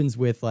it opens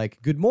with, like,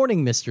 good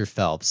morning, Mr.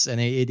 Phelps. And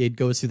it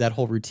goes through that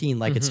whole routine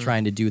like it's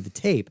trying to do the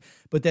tape.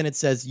 But then it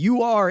says,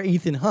 you are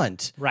Ethan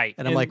Hunt. Right.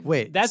 And I'm like,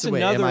 wait. That's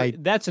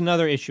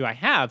another issue I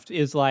have,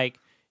 is like,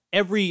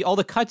 all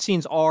the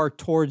cutscenes are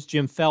towards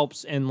Jim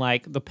Phelps and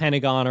like the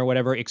Pentagon or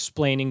whatever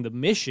explaining the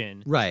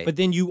mission. Right. But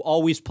then you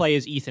always play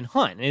as Ethan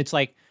Hunt. And it's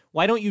like,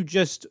 why don't you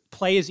just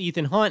play as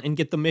Ethan Hunt and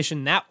get the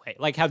mission that way?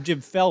 Like, have Jim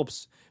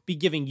Phelps be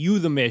giving you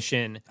the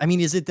mission. I mean,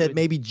 is it that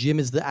maybe Jim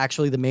is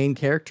actually the main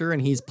character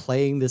and he's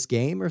playing this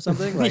game or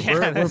something? Like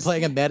we're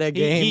playing a meta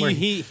game.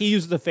 He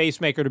used the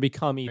facemaker to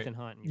become Ethan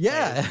Hunt.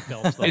 Yeah.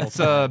 It's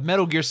a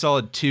Metal Gear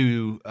Solid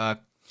 2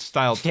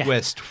 style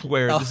twist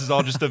where this is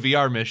all just a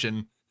VR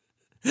mission.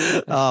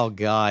 Oh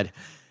God.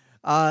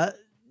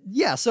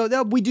 Yeah,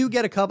 so we do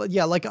get a couple.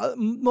 Yeah, like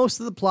most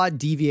of the plot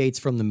deviates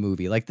from the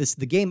movie. Like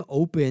the game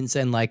opens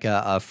in like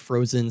a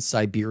frozen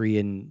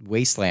Siberian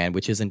wasteland,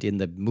 which isn't in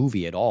the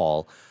movie at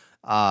all.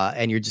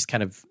 And you're just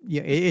kind of,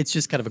 it's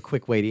just kind of a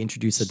quick way to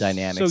introduce the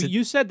dynamics. So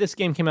you said this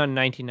game came out in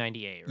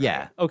 1998, right?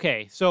 Yeah.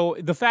 Okay, so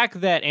the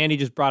fact that Andy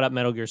just brought up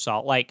Metal Gear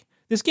Solid, like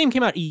this game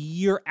came out a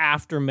year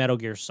after Metal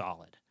Gear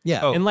Solid.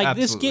 Yeah. And like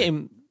absolutely. This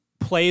game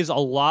plays a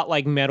lot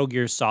like Metal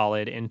Gear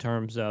Solid in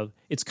terms of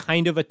it's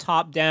kind of a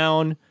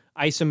top-down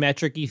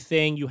isometric-y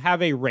thing. You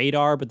have a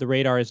radar, but the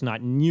radar is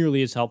not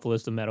nearly as helpful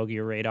as the Metal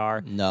Gear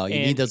radar. No, you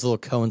need those little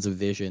cones of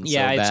vision.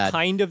 Yeah, so bad. It's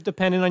kind of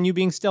dependent on you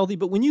being stealthy.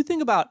 But when you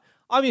think about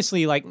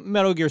obviously, like,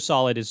 Metal Gear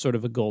Solid is sort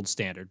of a gold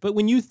standard. But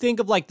when you think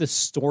of, like, the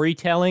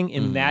storytelling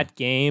in that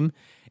game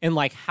and,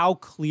 like, how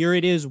clear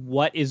it is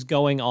what is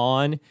going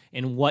on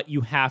and what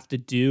you have to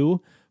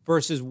do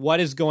versus what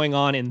is going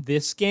on in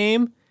this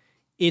game,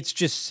 it's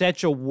just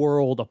such a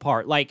world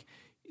apart. Like,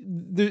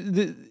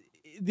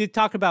 they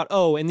talk about,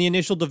 in the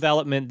initial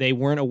development, they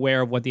weren't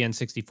aware of what the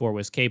N64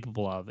 was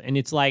capable of. And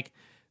it's like,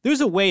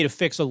 there's a way to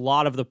fix a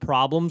lot of the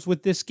problems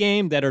with this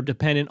game that are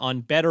dependent on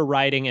better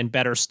writing and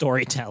better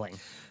storytelling.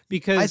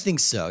 Because I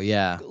think so,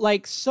 yeah.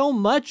 Like, so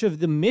much of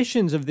the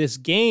missions of this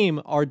game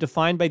are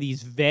defined by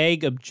these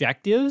vague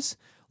objectives,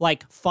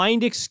 like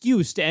find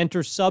excuse to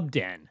enter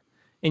Subden.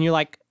 And you're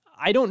like,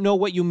 I don't know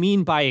what you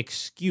mean by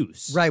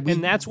excuse. Right.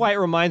 And that's why it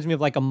reminds me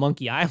of like a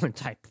Monkey Island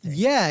type thing.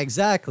 Yeah,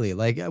 exactly.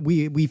 Like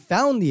we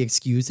found the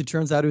excuse. It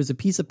turns out it was a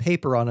piece of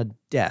paper on a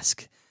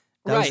desk.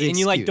 That was right. the And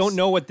you like excuse. don't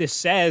know what this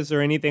says or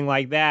anything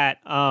like that.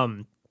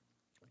 And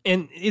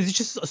it's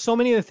just so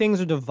many of the things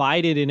are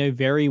divided in a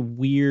very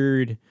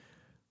weird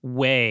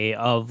way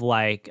of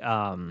like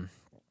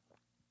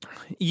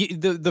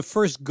the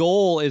first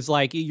goal is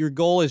like your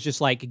goal is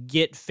just like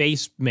get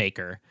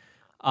Facemaker.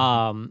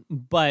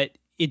 But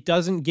it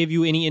doesn't give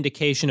you any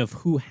indication of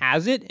who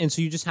has it. And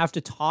so you just have to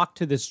talk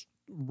to this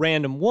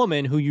random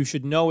woman who you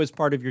should know is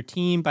part of your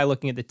team by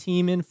looking at the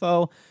team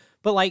info.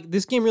 But like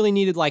this game really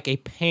needed like a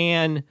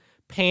pan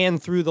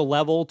through the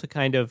level to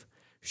kind of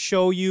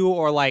show you,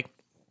 or like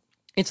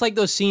it's like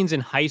those scenes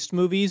in heist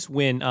movies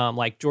when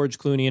like George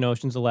Clooney in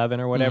Ocean's 11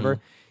 or whatever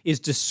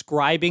is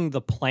describing the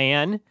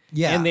plan.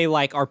 Yeah. And they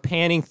like are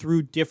panning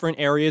through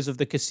different areas of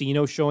the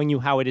casino showing you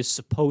how it is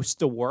supposed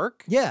to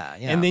work. Yeah.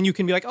 And then you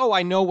can be like, oh,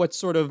 I know what's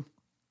sort of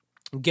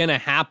gonna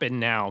happen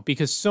now,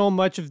 because so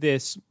much of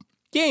this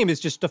game is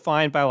just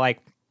defined by like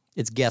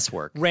it's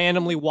guesswork.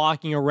 randomly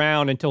walking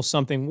around until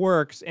something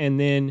works and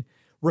then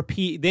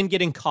then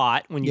getting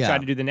caught when you try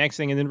to do the next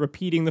thing and then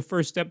repeating the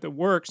first step that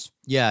works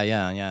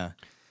Yeah.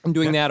 and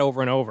doing that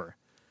over and over.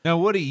 Now,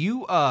 Woody,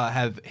 you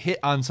have hit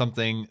on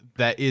something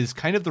that is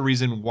kind of the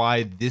reason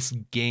why this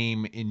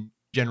game in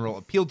general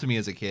appealed to me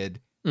as a kid.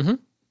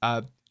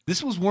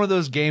 This was one of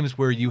those games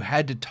where you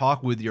had to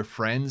talk with your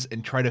friends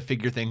and try to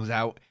figure things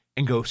out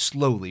and go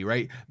slowly,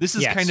 right? This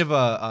is kind of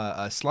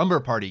a slumber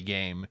party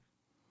game,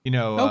 you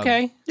know.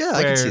 Okay. Yeah,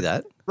 I can see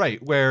that.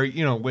 Right, where,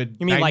 you know, with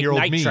You mean like 9-year-old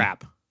Night me.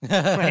 Trap?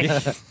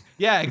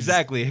 Yeah,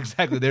 exactly.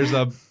 There's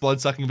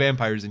blood-sucking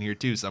vampires in here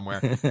too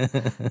somewhere.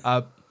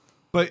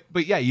 But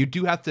yeah, you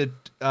do have to.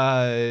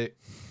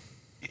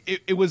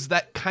 It was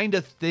that kind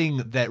of thing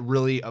that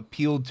really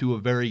appealed to a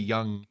very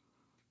young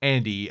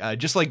Andy.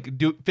 Just like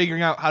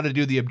figuring out how to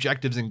do the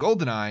objectives in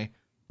GoldenEye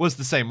was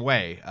the same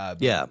way.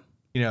 Yeah.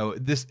 You know,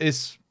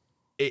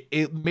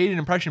 it made an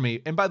impression on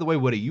me. And by the way,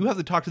 Woody, you have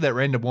to talk to that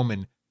random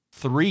woman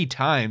 3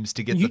 times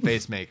to get the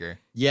Facemaker.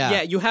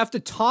 Yeah, you have to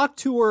talk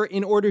to her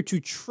in order to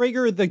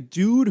trigger the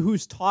dude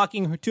who's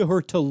talking to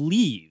her to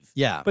leave.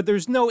 Yeah. But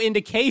there's no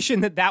indication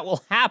that that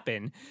will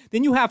happen.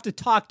 Then you have to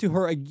talk to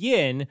her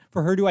again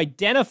for her to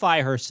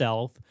identify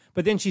herself.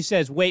 But then she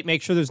says, wait,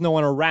 make sure there's no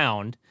one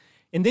around.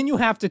 And then you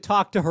have to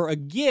talk to her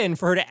again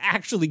for her to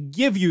actually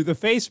give you the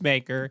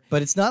Facemaker.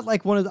 But it's not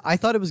like I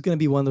thought it was going to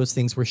be one of those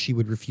things where she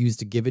would refuse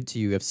to give it to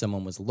you if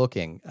someone was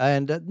looking.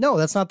 And no,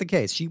 that's not the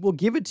case. She will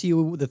give it to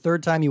you the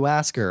third time you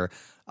ask her,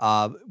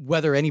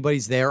 whether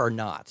anybody's there or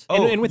not.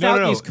 And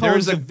without no. these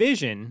cones of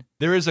vision.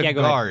 There is a go ahead.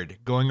 guard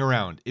going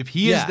around. If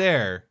he is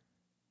there,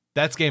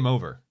 that's game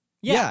over.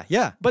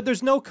 Yeah. But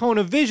there's no cone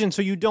of vision,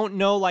 so you don't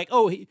know, like,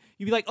 you'd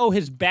be like,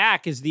 his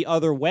back is the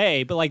other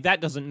way, but, like,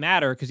 that doesn't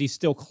matter because he's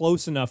still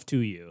close enough to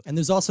you. And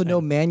there's also no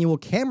manual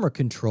camera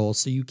control,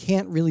 so you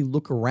can't really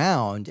look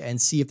around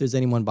and see if there's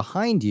anyone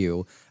behind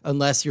you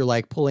unless you're,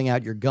 like, pulling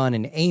out your gun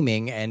and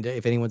aiming, and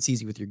if anyone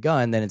sees you with your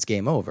gun, then it's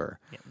game over.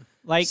 Yeah.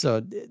 Like,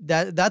 so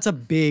that's a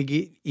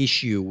big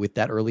issue with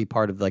that early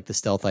part of, like, the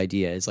stealth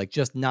idea, is, like,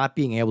 just not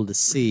being able to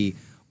see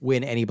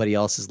when anybody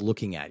else is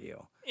looking at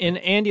you. And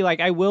Andy,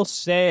 like, I will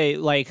say,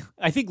 like,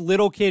 I think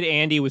little kid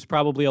Andy was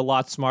probably a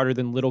lot smarter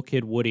than little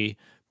kid Woody,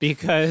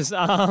 because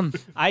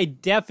I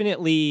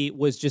definitely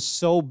was just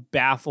so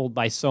baffled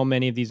by so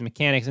many of these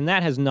mechanics, and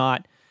that has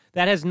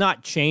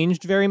not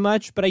changed very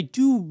much. But I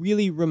do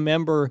really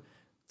remember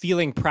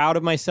feeling proud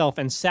of myself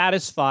and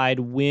satisfied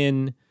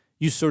when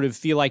you sort of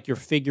feel like you're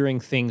figuring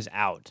things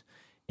out.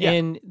 Yeah.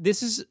 And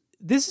this is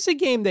a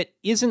game that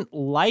isn't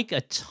like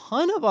a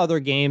ton of other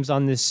games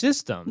on this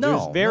system.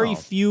 There's very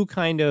few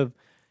kind of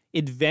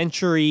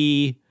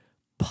adventure-y,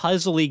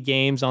 puzzly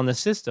games on the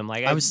system.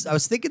 Like I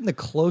was thinking the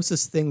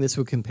closest thing this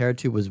would compare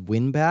to was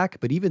Winback,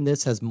 but even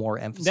this has more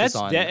emphasis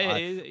on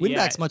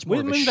Winback's much more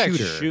of a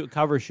shooter.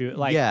 Cover shoot.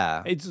 Like,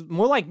 yeah. It's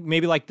more like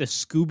maybe like the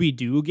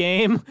Scooby-Doo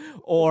game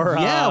or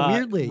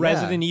weirdly,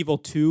 Resident Evil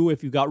 2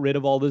 if you got rid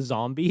of all the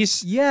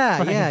zombies. Yeah.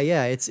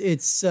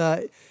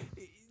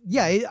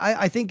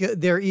 I think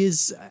there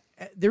is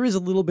a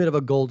little bit of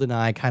a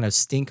GoldenEye kind of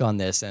stink on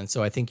this, and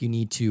so I think you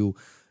need to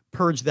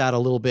purge that a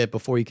little bit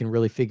before you can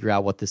really figure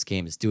out what this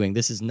game is doing.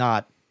 This is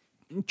not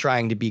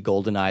trying to be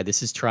GoldenEye.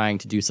 This is trying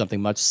to do something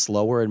much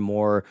slower and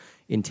more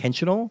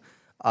intentional.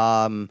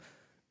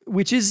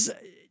 which is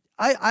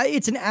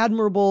it's an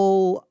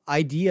admirable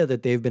idea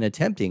that they've been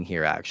attempting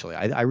here. Actually,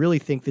 I really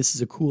think this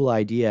is a cool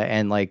idea,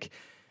 and like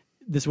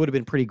this would have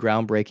been pretty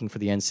groundbreaking for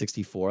the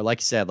N64. Like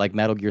you said, like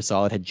Metal Gear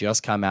Solid had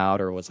just come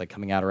out, or was like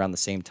coming out around the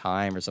same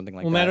time, or something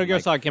like that. Well, Metal Gear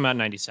like, Solid came out in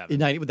 '97.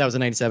 That was in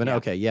 '97. Yeah.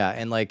 Okay, yeah,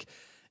 and like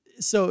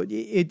so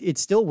it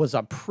still was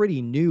a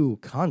pretty new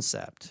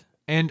concept.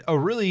 And a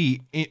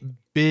really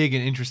big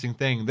and interesting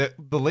thing that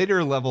the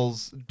later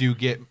levels do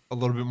get a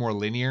little bit more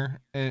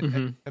linear at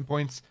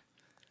points.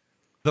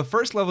 The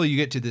first level you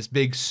get to this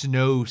big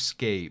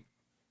snowscape.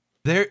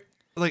 There,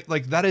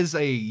 like that is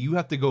you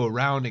have to go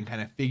around and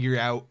kind of figure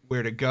out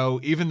where to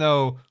go. Even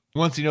though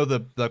once you know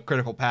the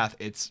critical path,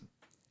 it's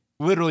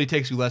literally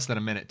takes you less than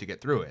a minute to get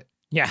through it.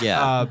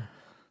 Yeah.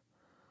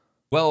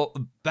 Well,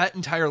 that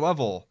entire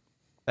level,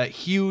 that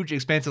huge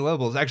expansive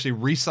level, is actually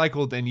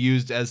recycled and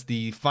used as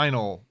the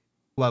final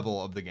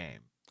level of the game.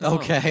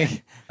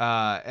 Okay.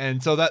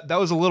 And so that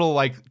was a little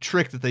like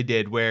trick that they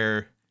did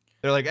where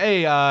they're like,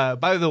 hey,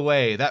 by the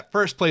way, that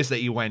first place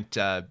that you went,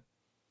 yeah,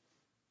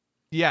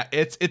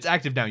 it's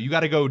active now. You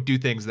got to go do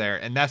things there,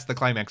 and that's the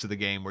climax of the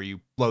game where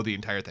you blow the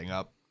entire thing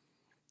up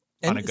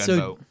on a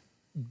gunboat.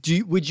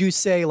 Would you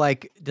say,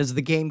 like, does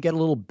the game get a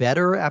little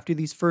better after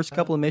these first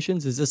couple of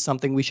missions? Is this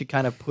something we should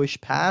kind of push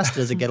past?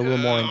 Does it get a little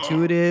more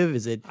intuitive?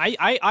 Is it?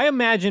 I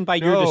imagine by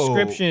your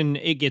description,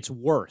 it gets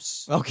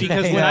worse. Okay.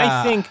 Because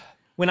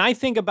when I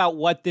think about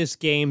what this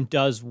game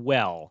does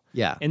well,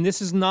 and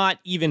this is not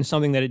even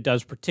something that it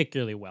does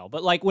particularly well,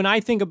 but like when I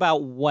think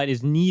about what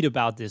is neat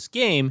about this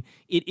game,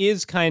 it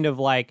is kind of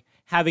like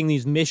having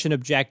these mission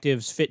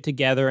objectives fit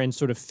together and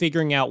sort of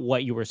figuring out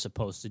what you were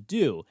supposed to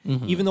do,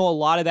 even though a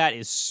lot of that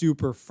is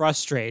super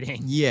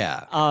frustrating.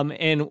 Yeah.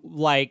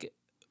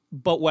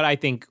 But what I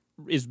think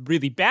is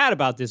really bad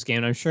about this game,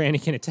 and I'm sure Andy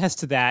can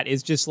attest to that,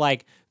 is just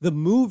like the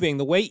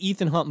way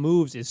Ethan Hunt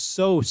moves is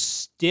so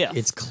stiff.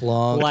 It's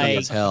clunky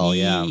as hell,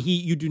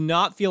 you do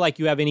not feel like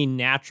you have any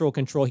natural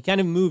control. He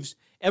kind of moves,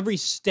 every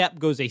step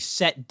goes a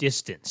set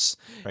distance.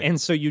 Right.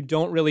 And so you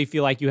don't really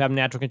feel like you have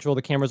natural control.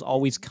 The camera's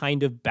always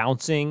kind of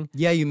bouncing.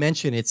 Yeah, you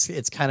mentioned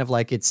it's kind of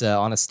like it's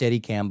on a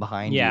steady cam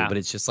behind you, but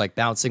it's just like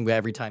bouncing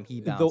every time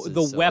he bounces.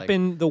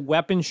 The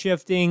weapon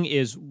shifting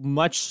is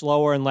much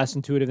slower and less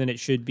intuitive than it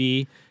should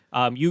be.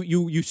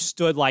 You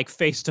stood like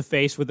face to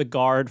face with a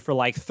guard for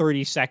like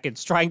 30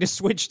 seconds trying to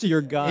switch to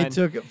your gun. It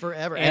took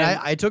forever. And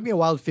it took me a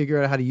while to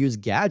figure out how to use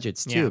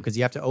gadgets too, because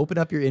you have to open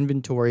up your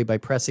inventory by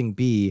pressing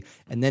B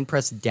and then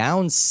press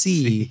down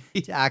C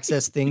to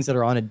access things that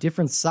are on a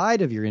different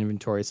side of your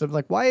inventory. So I'm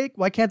like, why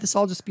can't this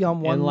all just be on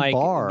one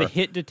bar? The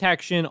hit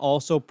detection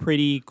also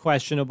pretty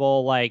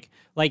questionable. Like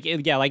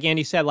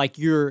Andy said, like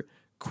your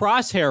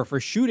crosshair for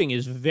shooting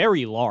is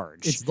very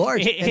large. It's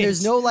large, and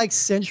there's no like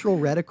central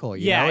reticle.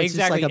 You know? It's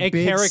exactly. Just like a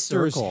big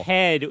character's circle.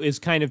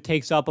 head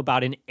takes up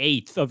about an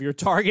eighth of your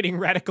targeting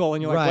reticle,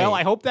 and you're like, well,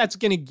 I hope that's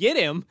gonna get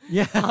him.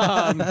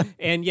 Yeah.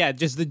 And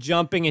just the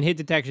jumping and hit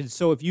detection.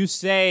 So if you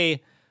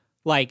say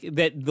like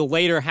that, the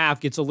later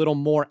half gets a little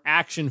more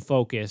action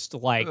focused.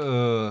 Like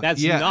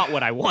that's not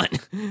what I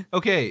want.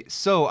 Okay,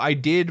 so I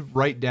did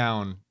write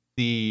down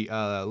the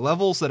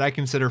levels that I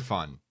consider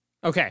fun.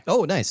 Okay.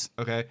 Oh, nice.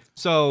 Okay.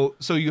 So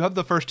you have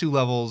the first two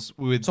levels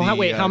with. So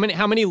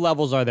how many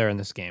levels are there in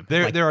this game?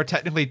 There are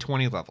technically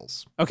 20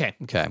 levels. Okay.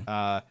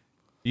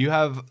 You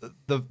have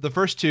the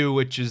first two,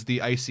 which is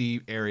the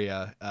icy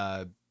area.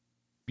 I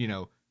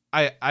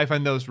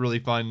find those really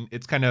fun.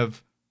 It's kind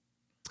of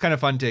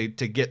fun to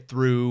get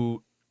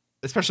through,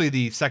 especially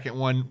the second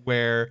one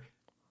where.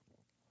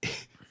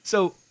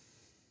 So,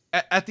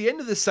 at the end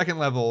of the second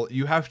level,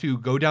 you have to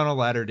go down a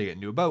ladder to get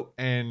into a boat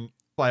and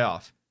fly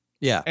off.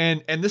 Yeah.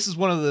 And this is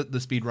one of the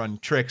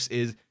speedrun tricks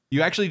is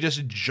you actually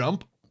just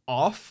jump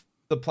off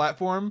the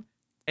platform,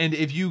 and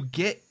if you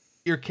get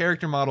your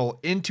character model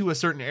into a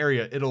certain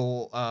area,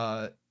 it'll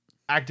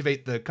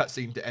activate the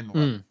cutscene to end the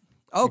level.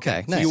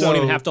 Okay, nice. So you won't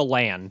even have to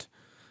land.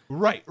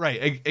 Right,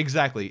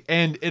 exactly.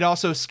 And it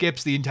also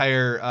skips the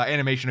entire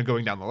animation of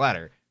going down the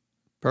ladder.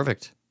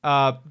 Perfect.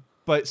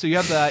 But so you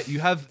have that. You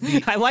have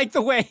the. I like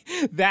the way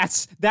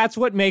that's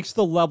what makes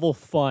the level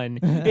fun.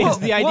 Is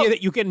the idea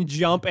that you can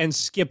jump and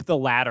skip the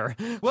ladder.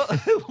 Well,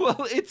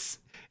 it's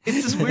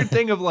this weird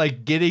thing of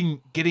like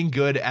getting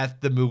good at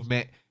the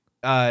movement,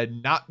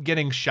 not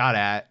getting shot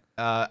at.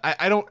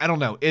 I don't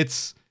know.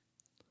 It's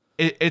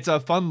a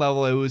fun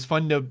level. It was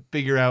fun to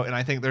figure out, and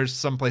I think there's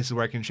some places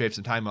where I can shave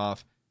some time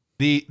off.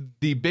 The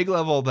big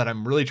level that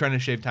I'm really trying to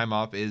shave time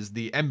off is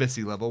the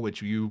embassy level,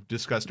 which you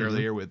discussed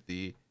earlier with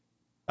the.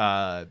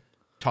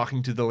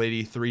 Talking to the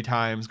lady 3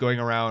 times, going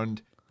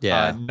around,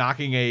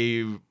 knocking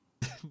an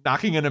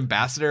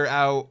ambassador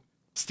out,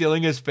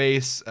 stealing his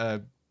face,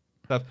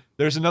 stuff.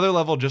 There's another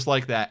level just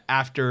like that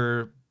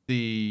after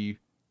the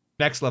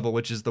next level,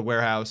 which is the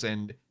warehouse,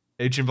 and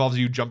it involves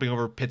you jumping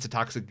over pits of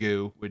toxic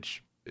goo,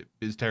 which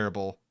is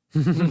terrible.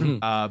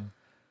 And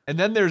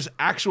then there's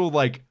actual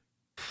like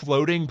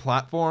floating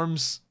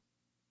platforms,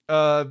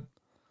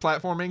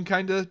 platforming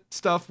kind of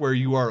stuff where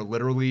you are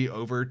literally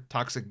over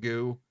toxic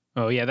goo.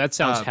 Oh yeah, that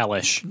sounds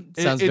hellish.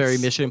 Sounds very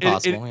Mission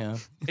Impossible. Yeah,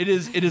 it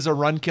is a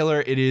run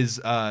killer. It is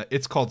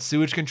it's called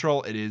Sewage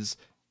Control. It is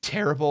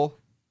terrible.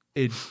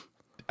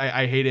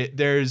 I hate it.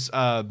 There's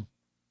a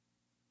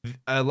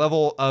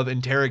level of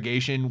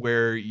interrogation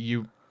where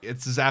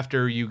it's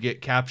after you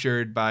get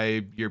captured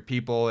by your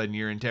people and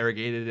you're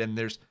interrogated, and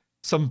there's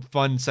some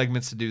fun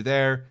segments to do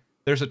there.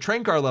 There's a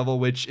train car level,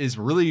 which is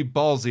really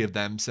ballsy of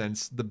them,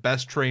 since the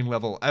best train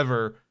level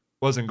ever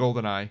was in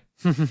GoldenEye.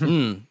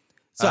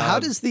 So how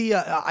does the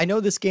I know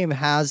this game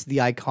has the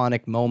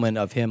iconic moment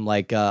of him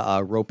like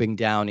roping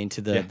down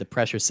into the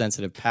pressure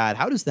sensitive pad.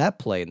 How does that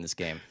play in this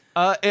game?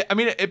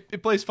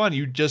 It plays fun.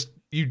 You just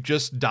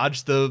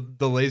dodge the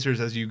lasers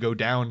as you go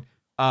down.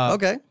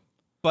 Okay.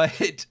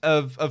 But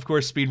of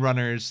course,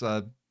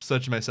 speedrunners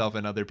such as myself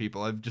and other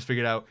people, I've just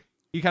figured out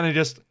you kind of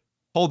just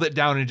hold it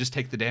down and just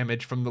take the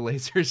damage from the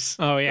lasers.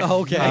 Oh yeah.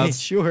 Okay,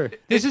 sure.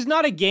 This is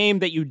not a game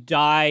that you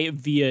die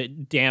via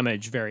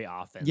damage very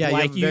often. Yeah,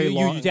 like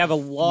you have a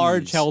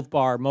large health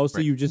bar.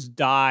 Mostly you just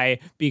die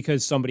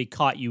because somebody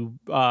caught you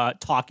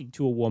talking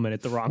to a woman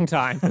at the wrong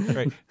time.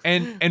 Right.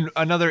 And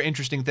another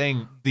interesting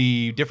thing,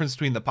 the difference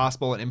between the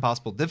possible and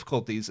impossible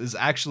difficulties is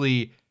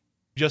actually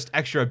just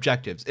extra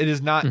objectives. It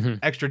is not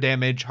extra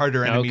damage,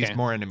 harder enemies,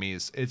 more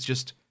enemies. It's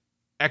just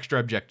extra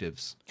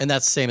objectives. And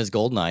that's the same as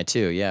GoldenEye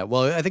too. Yeah.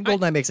 Well, I think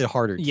GoldenEye makes it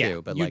harder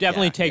too. But you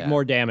definitely take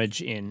more damage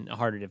in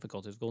harder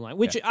difficulties GoldenEye,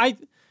 which I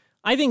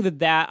think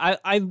that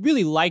I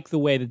really like the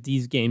way that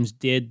these games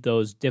did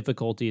those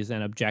difficulties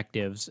and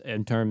objectives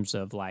in terms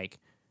of like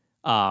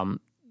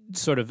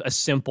sort of a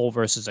simple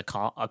versus a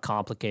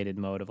complicated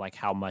mode of like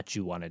how much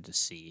you wanted to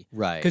see.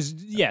 Right. Because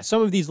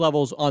some of these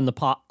levels on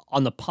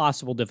the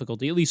possible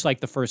difficulty, at least like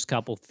the first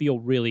couple, feel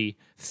really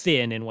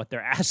thin in what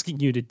they're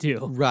asking you to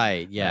do.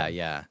 Right. Yeah.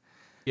 Yeah.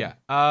 Yeah.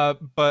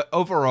 But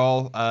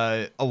overall,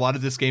 a lot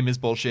of this game is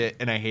bullshit,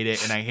 and I hate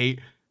it. And I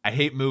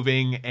hate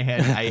moving,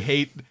 and I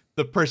hate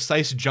the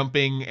precise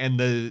jumping and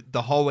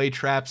the hallway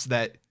traps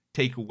that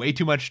take way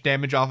too much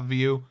damage off of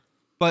you.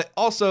 But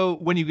also,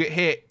 when you get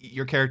hit,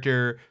 your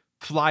character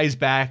flies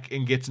back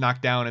and gets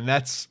knocked down, and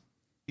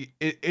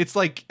it's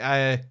like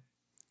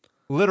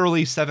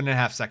literally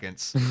 7.5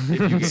 seconds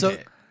if you get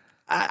hit.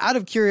 Out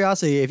of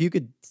curiosity, if you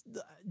could,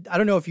 I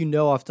don't know if you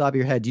know off the top of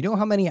your head, do you know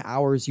how many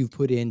hours you've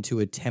put into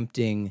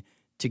attempting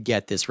to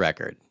get this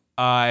record?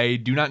 I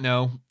do not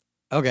know.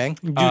 Okay.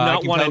 Do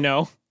not want to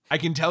know. I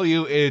can tell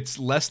you it's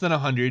less than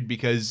 100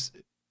 because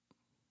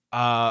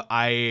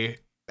I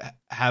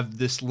have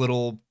this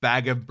little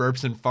bag of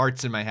burps and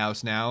farts in my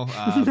house now.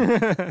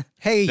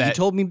 Hey, you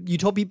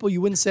told people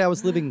you wouldn't say I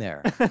was living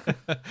there.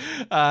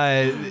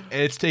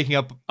 It's taking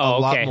up a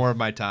lot more of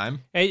my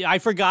time. Hey, I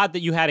forgot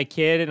that you had a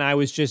kid, and I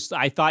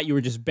thought you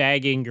were just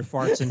bagging your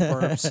farts and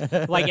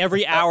burps. Like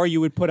every hour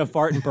you would put a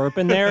fart and burp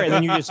in there, and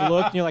then you just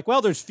look and you're like,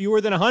 well, there's fewer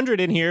than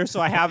 100 in here,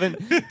 so I haven't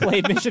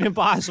played Mission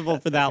Impossible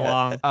for that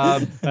long.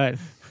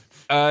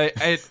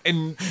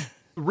 And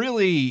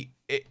really,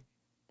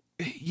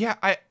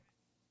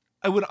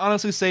 I would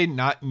honestly say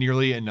not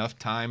nearly enough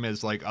time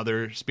as like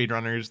other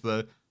speedrunners,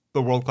 the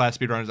world-class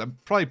speedrunners.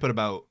 I've probably put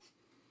about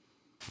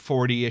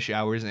 40-ish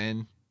hours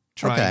in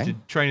trying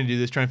to do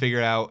this, trying to figure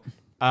it out.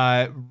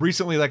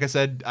 Recently, like I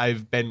said,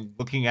 I've been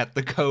looking at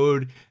the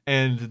code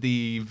and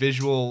the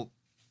visual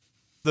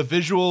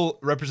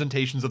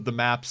representations of the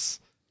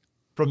maps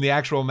from the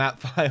actual map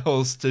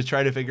files to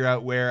try to figure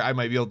out where I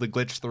might be able to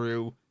glitch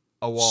through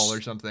a wall or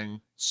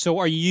something. So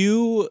are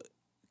you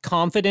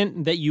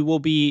confident that you will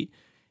be...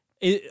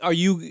 do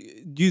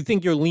you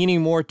think you're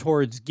leaning more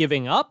towards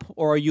giving up,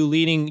 or are you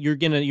leaning you're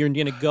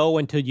gonna go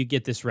until you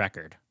get this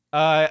record?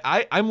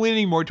 I'm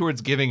leaning more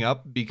towards giving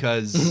up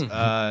because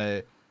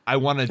I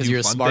want to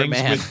do fun things.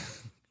 Man.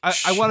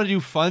 I want to do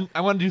fun.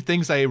 I want to do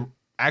things I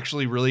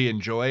actually really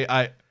enjoy.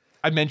 I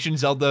mentioned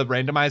Zelda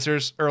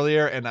randomizers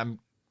earlier, and I'm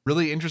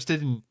really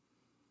interested in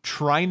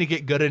trying to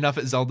get good enough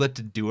at Zelda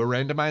to do a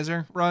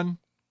randomizer run.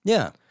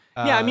 Yeah.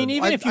 Yeah, I mean,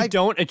 even if you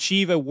don't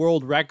achieve a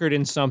world record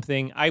in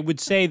something, I would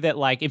say that,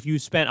 like, if you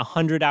spent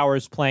 100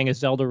 hours playing a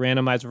Zelda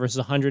randomizer versus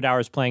 100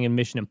 hours playing in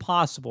Mission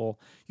Impossible,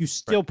 you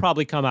still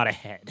probably come out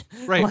ahead.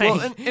 Right.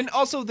 Well, and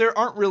also there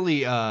aren't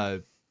really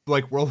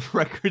like world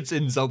records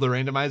in Zelda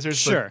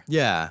randomizers. Sure.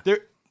 Yeah.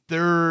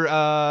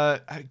 They're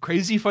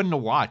crazy fun to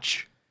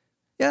watch.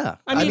 Yeah.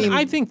 I mean,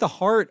 I think the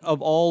heart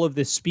of all of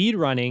this speed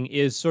running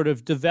is sort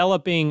of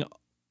developing,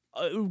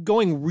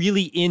 going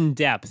really in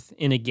depth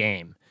in a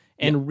game.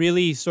 And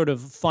really sort of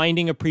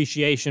finding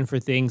appreciation for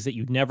things that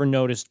you'd never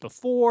noticed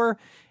before.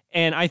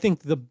 And I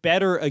think the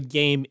better a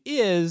game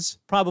is,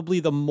 probably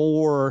the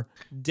more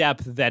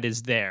depth that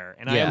is there.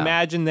 And I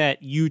imagine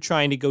that you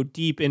trying to go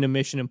deep into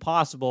Mission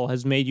Impossible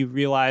has made you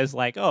realize,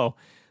 like, oh,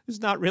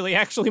 there's not really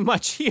actually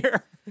much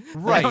here.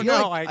 Right.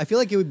 I feel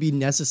like it would be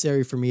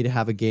necessary for me to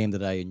have a game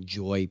that I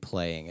enjoy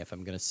playing if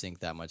I'm going to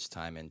sink that much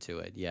time into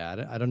it.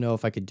 Yeah, I don't know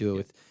if I could do it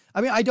with...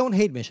 I mean, I don't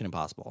hate Mission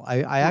Impossible.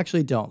 I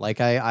actually don't. Like,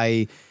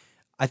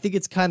 I think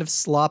it's kind of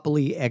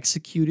sloppily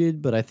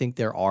executed, but I think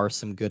there are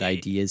some good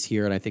ideas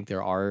here, and I think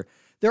there are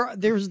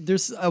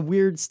There's a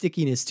weird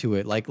stickiness to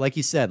it. Like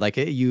you said, like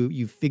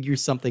you figure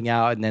something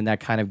out, and then that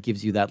kind of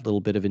gives you that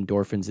little bit of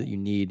endorphins that you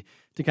need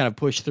to kind of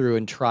push through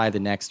and try the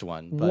next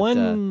one. But,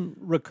 one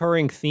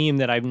recurring theme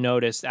that I've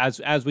noticed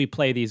as we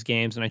play these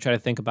games, and I try to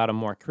think about them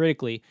more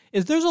critically,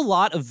 is there's a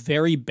lot of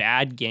very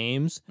bad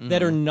games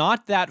that are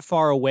not that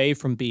far away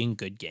from being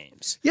good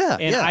games. Yeah,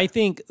 and I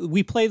think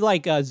we played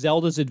like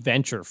Zelda's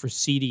Adventure for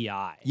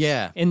CDI.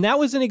 Yeah. And that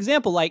was an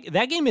example. Like,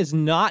 that game is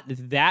not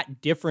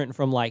that different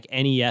from like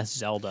NES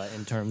Zelda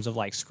in terms of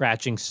like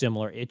scratching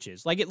similar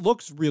itches. Like, it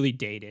looks really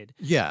dated.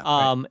 Yeah.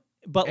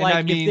 But And like,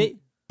 I mean, if they...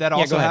 that go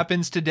also ahead.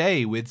 happens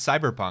today with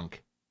Cyberpunk.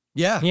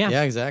 Yeah,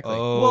 Yeah. exactly.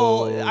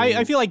 Oh. Well,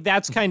 I feel like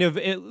that's kind of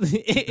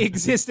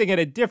existing at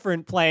a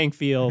different playing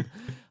field.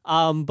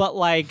 But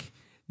like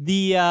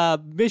the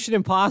Mission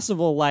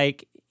Impossible,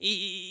 like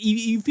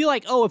you feel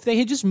like, oh, if they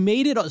had just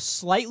made it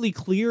slightly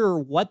clearer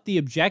what the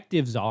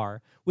objectives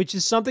are, which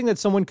is something that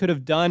someone could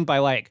have done by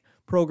like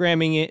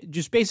programming it,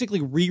 just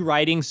basically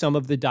rewriting some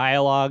of the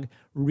dialogue,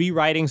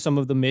 rewriting some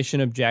of the mission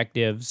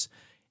objectives.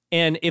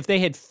 And if they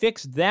had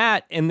fixed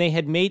that and they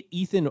had made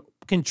Ethan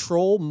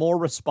control more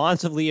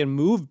responsively and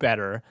move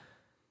better,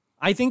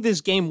 I think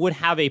this game would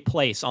have a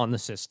place on the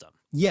system.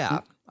 Yeah,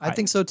 I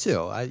think so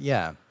too.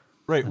 Yeah.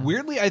 Right.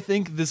 Weirdly, I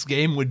think this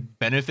game would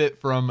benefit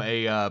from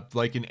a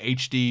like an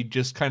HD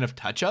just kind of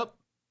touch up.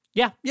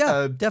 Yeah.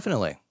 Yeah,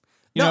 definitely.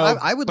 You No, know,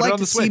 I would put it like on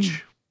to the see.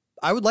 Switch.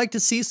 I would like to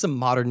see some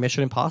modern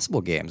Mission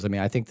Impossible games. I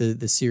mean, I think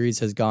the series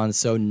has gone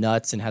so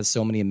nuts and has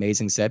so many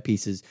amazing set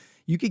pieces.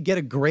 You could get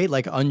a great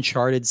like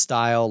Uncharted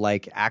style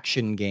like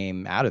action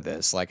game out of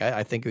this. Like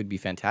I think it would be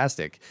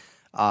fantastic.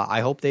 I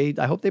hope they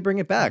bring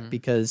it back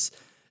because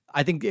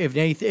I think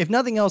if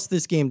nothing else,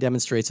 this game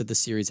demonstrates that the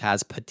series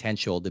has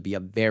potential to be a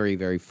very,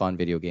 very fun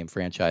video game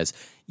franchise,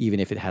 even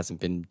if it hasn't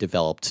been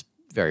developed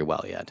very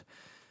well yet.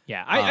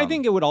 Yeah, I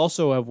think it would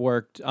also have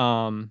worked.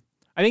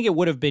 I think it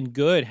would have been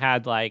good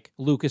had like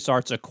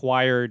LucasArts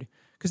acquired,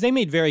 because they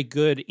made very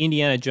good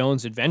Indiana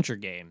Jones adventure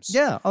games.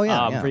 Yeah. Oh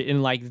yeah. Yeah.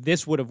 And like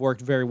this would have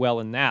worked very well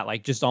in that.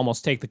 Like just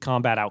almost take the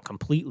combat out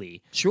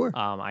completely. Sure.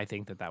 I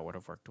think that would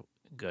have worked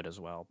good as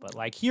well. But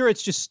like here,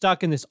 it's just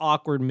stuck in this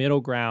awkward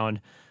middle ground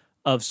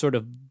of sort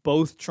of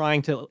both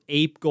trying to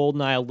ape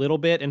GoldenEye a little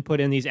bit and put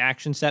in these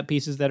action set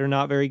pieces that are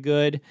not very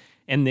good,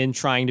 and then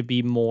trying to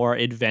be more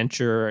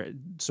adventure,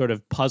 sort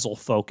of puzzle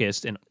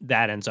focused, and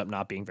that ends up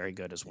not being very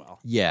good as well.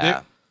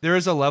 Yeah. There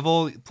is a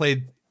level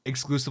played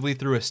exclusively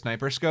through a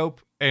sniper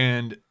scope,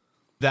 and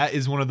that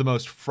is one of the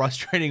most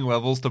frustrating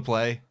levels to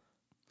play.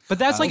 But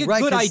that's like a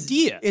Right, good 'cause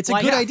idea. It's a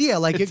Like, good yeah. idea.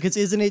 Like, because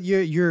isn't it?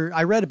 You're.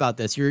 I read about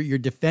this. You're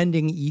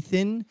defending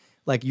Ethan.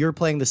 Like you're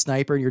playing the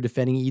sniper and you're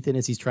defending Ethan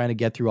as he's trying to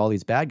get through all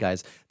these bad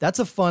guys. That's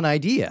a fun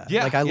idea.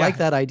 Yeah, Like I like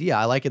that idea.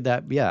 I like it.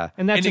 Yeah.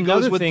 And that's And it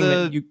another goes with thing the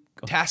that you.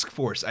 task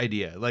force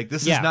idea. Like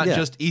this Yeah. is not Yeah.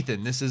 just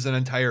Ethan. This is an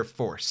entire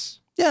force.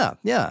 Yeah.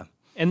 Yeah.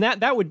 And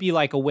that would be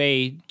like a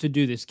way to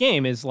do this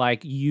game is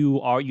like you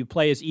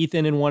play as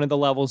Ethan in one of the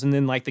levels, and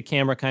then like the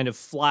camera kind of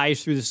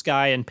flies through the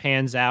sky and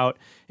pans out,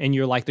 and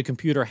you're like the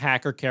computer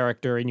hacker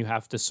character, and you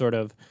have to sort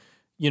of,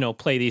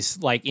 play these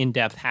like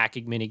in-depth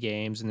hacking mini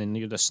games, and then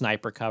you're the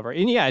sniper cover.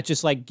 And yeah, it's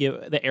just like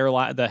give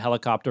the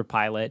helicopter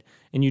pilot,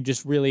 and you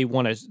just really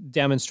want to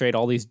demonstrate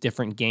all these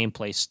different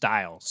gameplay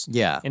styles.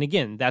 Yeah. And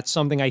again, that's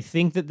something I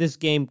think that this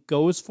game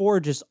goes for,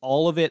 just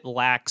all of it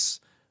lacks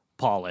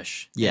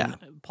polish. Yeah.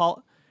 And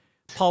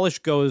polish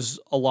goes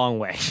a long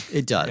way.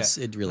 It does.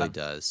 It really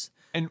does.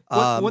 And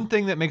one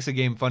thing that makes a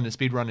game fun to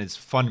speedrun is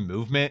fun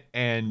movement,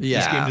 and this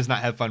Yeah. game does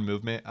not have fun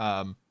movement.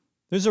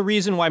 There's a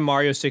reason why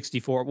Mario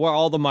 64, where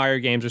all the Mario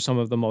games are some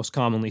of the most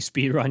commonly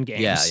speedrun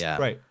games. Yeah. Yeah.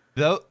 Right.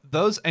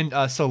 Those and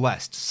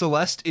Celeste.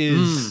 Celeste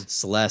is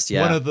Celeste.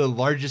 Yeah. one of the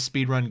largest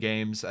speedrun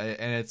games, and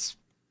it's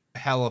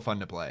hella fun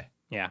to play.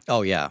 Yeah.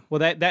 Oh yeah. Well,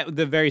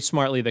 the very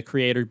smartly, the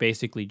creator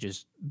basically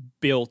just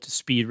built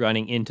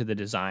speedrunning into the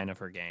design of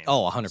her game.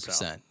 Oh,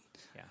 100%.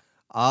 Yeah.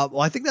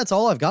 Well, I think that's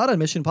all I've got on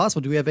Mission Impossible.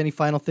 Do we have any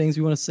final things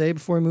we want to say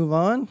before we move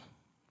on?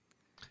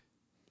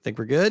 Think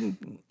we're good?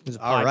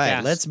 All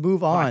right, let's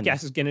move on.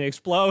 Podcast is going to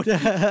explode.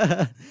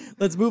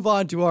 Let's move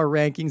on to our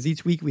rankings.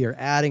 Each week we are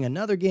adding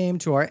another game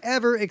to our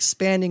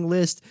ever-expanding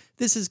list.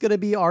 This is going to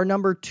be our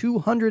number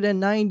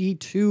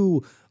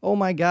 292. Oh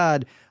my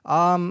God.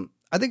 I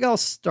think I'll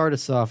start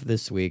us off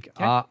this week.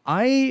 Okay.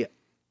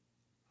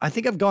 I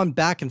think I've gone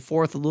back and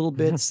forth a little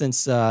bit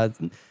since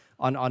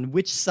on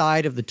which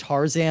side of the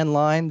Tarzan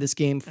line this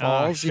game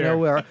falls. Sure. You know,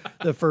 where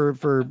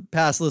for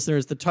past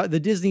listeners, the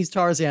Disney's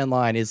Tarzan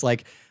line is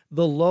like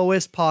the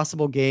lowest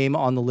possible game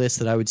on the list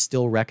that I would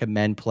still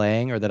recommend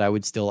playing or that I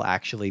would still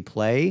actually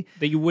play.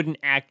 That you wouldn't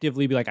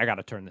actively be like, I got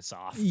to turn this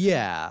off.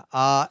 Yeah.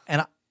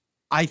 And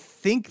I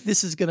think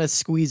this is going to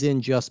squeeze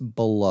in just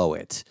below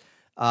it.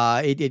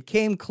 It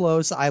came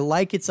close. I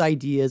like its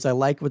ideas. I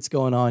like what's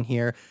going on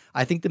here.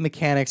 I think the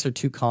mechanics are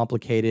too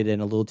complicated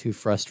and a little too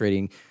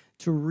frustrating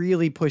to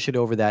really push it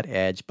over that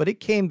edge, but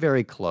it came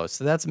very close.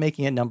 So that's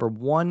making it number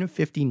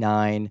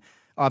 159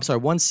 Oh, I'm sorry,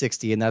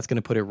 160, and that's going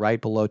to put it right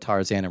below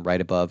Tarzan and right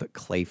above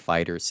Clay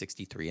Fighter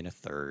 63 and a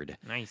third.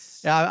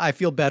 Nice. Yeah, I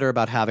feel better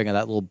about having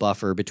that little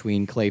buffer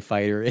between Clay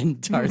Fighter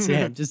and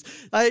Tarzan.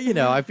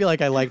 I feel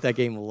like I like that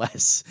game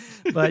less.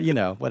 But,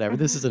 whatever.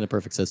 This isn't a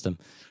perfect system.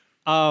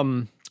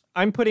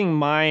 I'm putting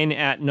mine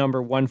at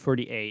number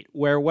 148,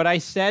 where what I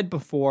said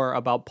before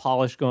about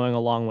polish going a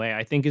long way,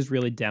 I think is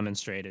really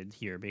demonstrated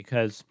here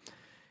because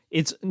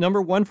it's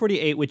number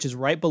 148, which is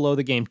right below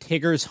the game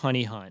Tigger's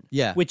Honey Hunt.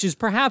 Yeah. Which is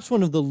perhaps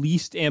one of the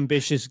least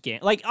ambitious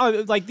games. Like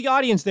the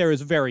audience there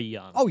is very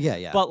young. Oh,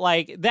 yeah. But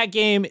that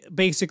game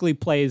basically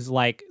plays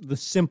like the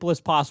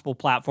simplest possible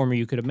platformer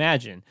you could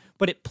imagine.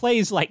 But it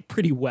plays like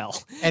pretty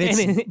well. And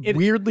it's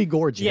weirdly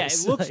gorgeous. Yeah,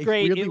 it looks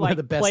great. Weirdly one of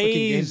the best looking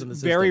games in the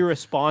system. Very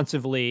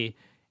responsively.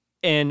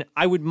 And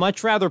I would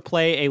much rather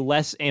play a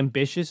less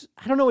ambitious.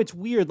 I don't know. It's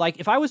weird. Like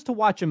if I was to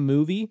watch a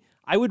movie,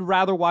 I would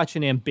rather watch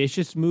an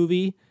ambitious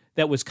movie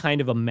that was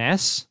kind of a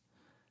mess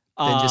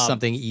than just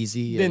something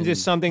easy. Than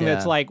just something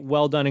that's like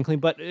well done and clean.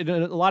 But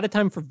a lot of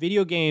time for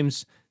video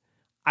games,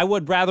 I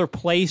would rather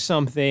play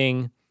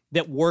something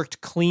that worked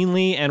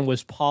cleanly and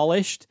was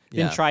polished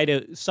than try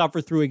to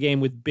suffer through a game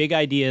with big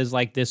ideas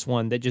like this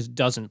one that just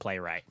doesn't play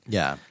right.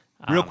 Yeah.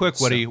 Real quick,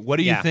 Woody, what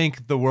do you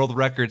think the world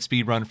record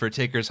speed run for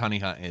Tigger's Honey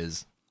Hunt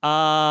is?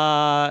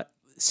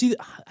 See,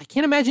 I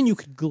can't imagine you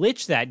could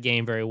glitch that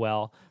game very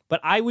well, but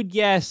I would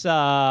guess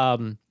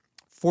 45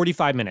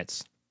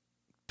 minutes.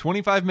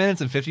 25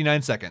 minutes and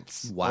 59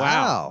 seconds.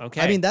 Wow.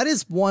 Okay. I mean, that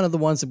is one of the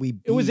ones that we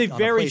beat. It was a on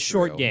very playthrough.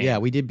 short game. Yeah,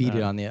 we did beat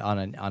it on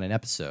an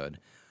episode.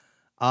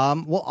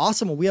 Well,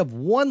 awesome. Well, we have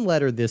one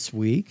letter this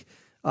week.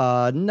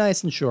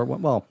 Nice and short.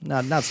 Well,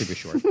 not super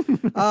short.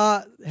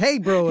 Hey,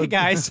 bro. Hey,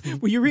 guys.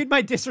 Will you read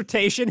my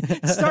dissertation?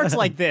 It starts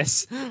like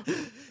this.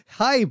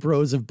 Hi,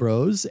 bros of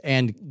bros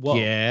and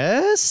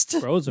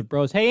guest. Bros of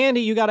bros. Hey, Andy,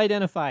 you got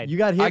identified. You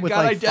got hit with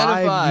like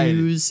 5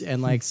 U's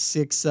and like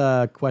 6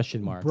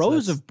 question marks.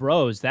 Bros of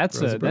bros.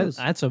 That's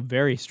a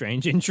very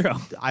strange intro.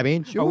 I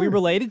mean, sure. Are we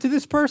related to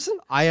this person?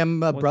 I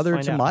am a brother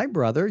to my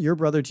brother. Your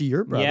brother to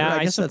your brother. Yeah,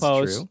 I guess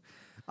suppose. That's true.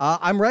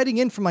 I'm writing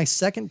in for my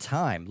second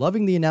time.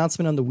 Loving the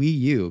announcement on the Wii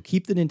U.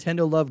 Keep the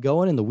Nintendo love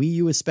going, and the Wii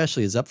U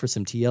especially is up for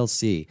some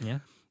TLC. Yeah.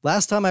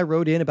 Last time I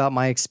wrote in about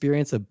my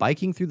experience of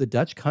biking through the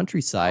Dutch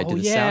countryside to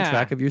the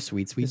soundtrack of your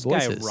sweet, sweet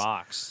voices. This guy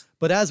rocks.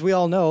 But as we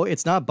all know,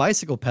 it's not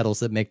bicycle pedals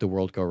that make the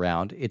world go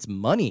round. It's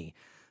money.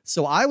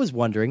 So I was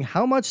wondering,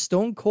 how much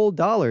stone cold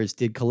dollars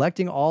did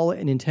collecting all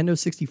Nintendo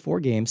 64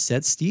 games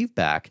set Steve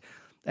back?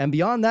 And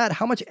beyond that,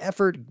 how much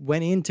effort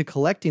went into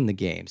collecting the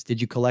games? Did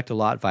you collect a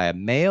lot via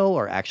mail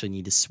or actually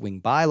need to swing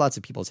by lots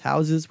of people's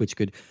houses, which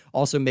could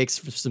also make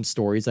some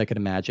stories, I could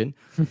imagine?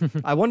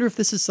 I wonder if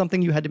this is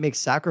something you had to make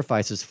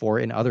sacrifices for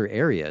in other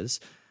areas.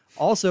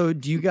 Also,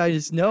 do you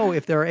guys know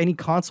if there are any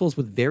consoles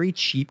with very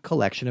cheap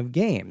collection of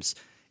games?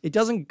 It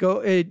doesn't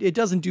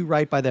do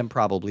right by them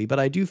probably, but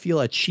I do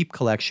feel a cheap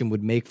collection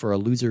would make for a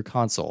loser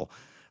console.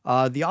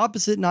 The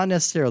opposite not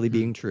necessarily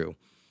being true.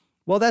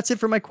 Well, that's it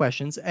for my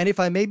questions, and if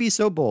I may be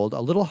so bold, a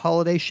little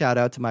holiday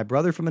shout-out to my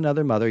brother from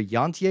another mother,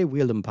 Jantje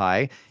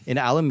Willempai in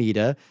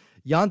Alameda.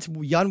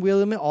 Jan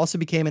Willem also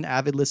became an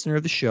avid listener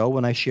of the show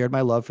when I shared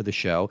my love for the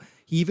show.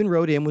 He even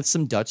wrote in with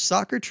some Dutch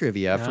soccer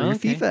trivia for your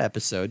FIFA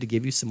episode to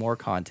give you some more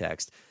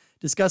context.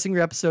 Discussing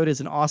your episode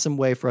is an awesome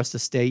way for us to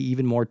stay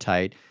even more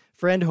tight.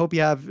 Friend, hope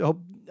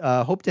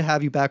to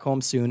have you back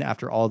home soon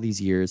after all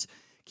these years.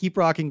 Keep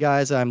rocking,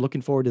 guys. I'm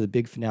looking forward to the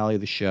big finale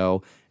of the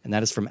show. And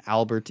that is from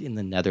Albert in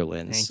the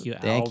Netherlands.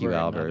 Thank you,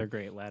 Albert. Another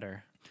great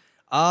letter.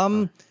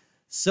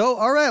 So,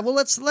 all right. Well,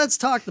 let's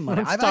talk the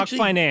money. Let's talk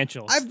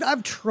financials.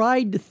 I've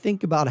tried to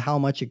think about how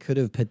much it could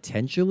have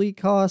potentially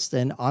cost,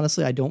 and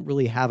honestly, I don't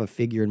really have a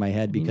figure in my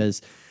head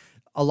because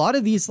a lot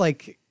of these,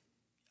 like,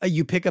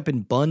 you pick up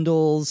in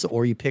bundles,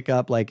 or you pick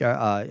up like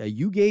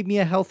you gave me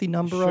a healthy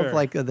number of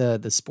like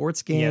the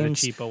sports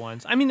games. Yeah, the cheapo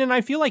ones. I mean, and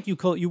I feel like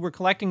you were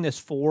collecting this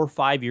 4 or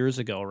 5 years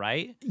ago,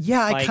 right?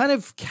 Yeah, I kind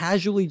of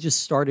casually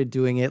just started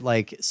doing it.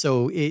 Like,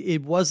 so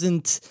it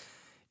wasn't.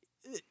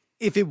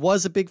 If it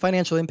was a big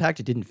financial impact,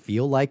 it didn't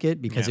feel like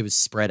it because it was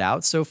spread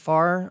out so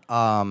far.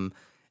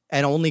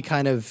 And only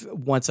kind of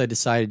once I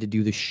decided to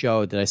do the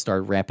show that I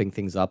started ramping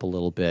things up a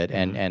little bit,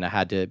 and I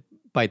had to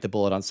bite the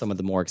bullet on some of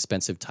the more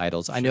expensive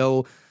titles. I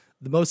know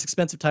the most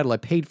expensive title I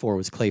paid for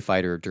was Clay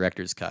Fighter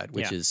Director's Cut,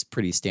 which is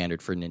pretty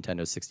standard for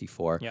Nintendo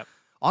 64. Yep.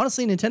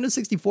 Honestly, Nintendo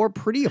 64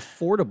 pretty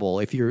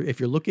affordable if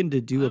you're looking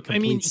to do a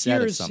complete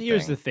set of something.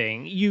 Here's the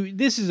thing.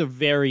 This is a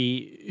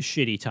very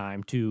shitty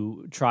time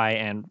to try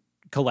and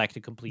collect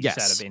a complete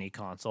set of any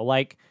console.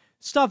 Like,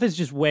 stuff is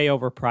just way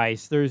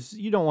overpriced.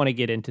 You don't want to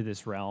get into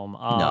this realm.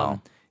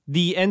 No.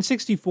 The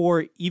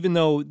N64, even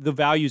though the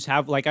values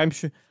have, like,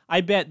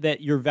 I bet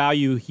that your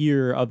value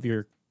here of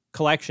your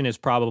collection is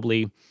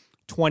probably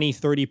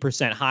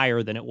 20-30%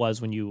 higher than it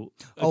was when you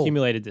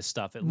accumulated this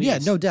stuff, at least. Yeah,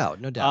 no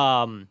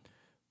doubt.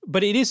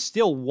 But it is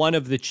still one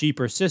of the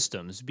cheaper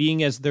systems,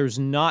 being as there's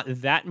not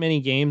that many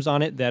games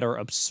on it that are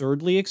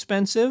absurdly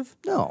expensive.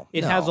 No.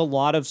 It has a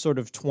lot of sort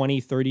of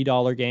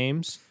 $20-$30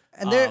 games.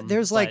 And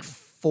there's like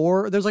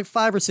there's like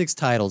 5 or 6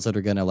 titles that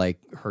are gonna like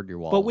hurt your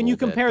wallet. But when you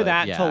compare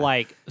that yeah. to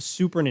like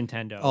Super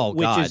Nintendo, Oh,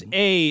 which God. is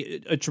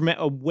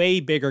a way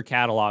bigger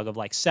catalog of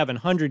like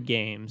 700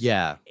 games,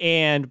 yeah,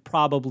 and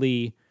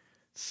probably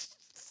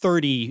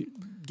 30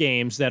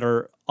 games that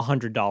are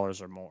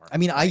 $100 or more. I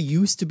mean, I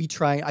used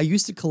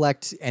to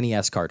collect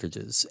NES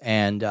cartridges,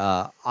 and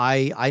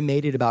I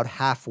made it about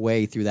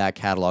halfway through that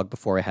catalog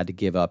before I had to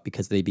give up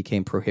because they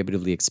became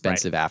prohibitively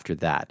expensive after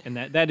that. And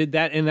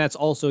that's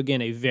also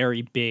again a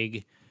very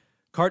big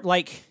cart.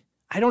 Like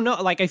I don't know,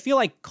 like I feel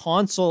like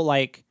console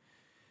like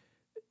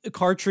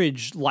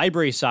cartridge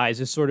library size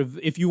is sort of,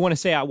 if you want to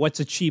say what's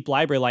a cheap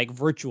library, like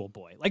Virtual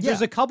Boy. Like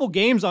there's a couple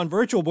games on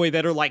Virtual Boy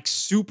that are like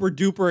super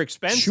duper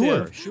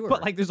expensive. Sure.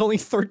 But like there's only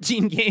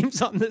 13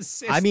 games on the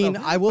system. I mean,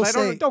 I will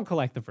say, don't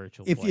collect the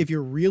Virtual Boy. if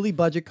you're really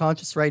budget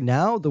conscious right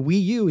now, the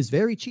Wii U is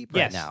very cheap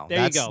right now.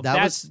 There you go.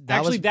 That's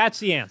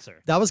the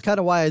answer. That was kind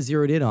of why I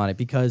zeroed in on it,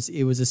 because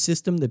it was a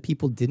system that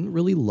people didn't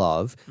really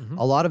love. Mm-hmm.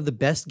 A lot of the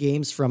best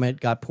games from it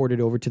got ported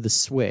over to the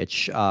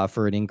Switch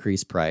for an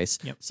increased price.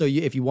 Yep. So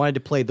if you wanted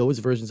to play those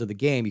versions of the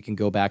game, you can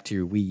go back to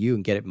your Wii U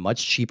and get it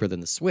much cheaper than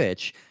the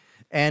Switch.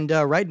 And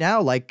right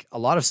now, like a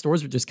lot of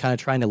stores are just kind of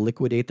trying to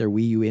liquidate their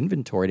Wii U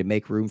inventory to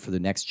make room for the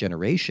next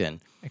generation.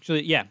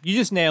 Actually, yeah, you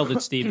just nailed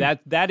it, Steve.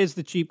 That is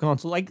the cheap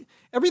console. Like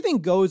everything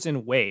goes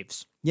in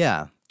waves.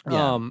 Yeah.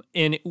 And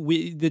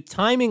the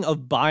timing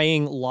of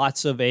buying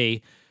lots of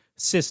a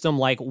system,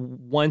 like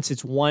once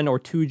it's 1 or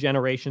 2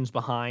 generations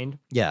behind,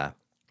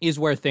 is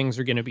where things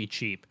are going to be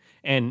cheap.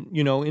 And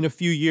in a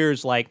few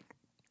years, like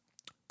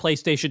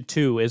PlayStation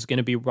 2 is going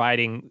to be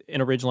riding,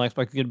 an original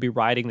Xbox is going to be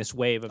riding this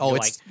wave of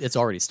it's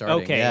already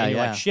starting. Okay, and you're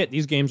like, shit,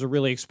 these games are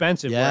really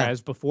expensive, whereas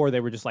before they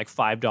were just like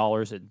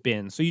 $5 at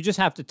bins. So you just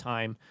have to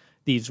time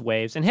these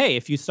waves. And hey,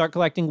 if you start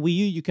collecting Wii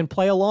U, you can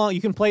play along.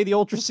 You can play the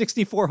Ultra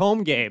 64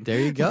 home game. There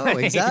you go.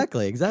 Right?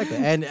 Exactly.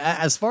 And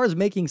as far as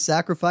making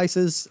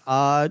sacrifices,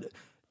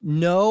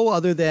 no,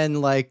 other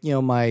than like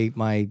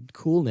my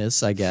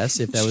coolness, I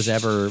guess, if that was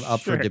ever up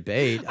for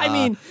debate. I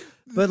mean,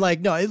 but like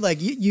no, like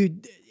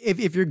you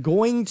if you're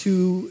going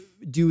to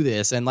do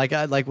this, and like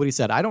what he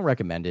said, I don't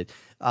recommend it.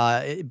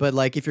 But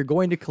like if you're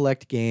going to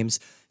collect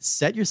games,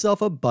 set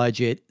yourself a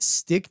budget,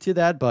 stick to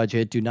that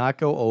budget. Do not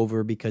go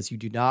over, because you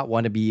do not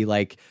want to be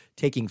like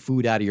taking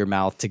food out of your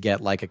mouth to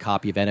get like a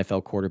copy of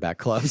NFL Quarterback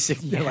Clubs.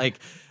 You're like,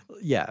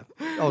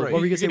 Oh, right. What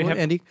were you gonna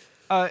say, Andy?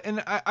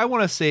 And I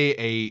want to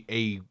say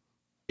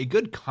a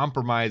good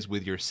compromise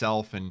with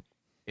yourself and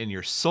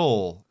your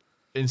soul,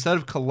 instead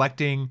of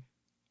collecting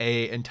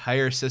a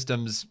entire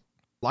system's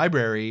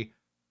library,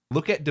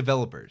 look at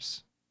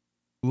developers.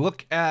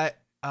 Look at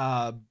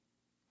or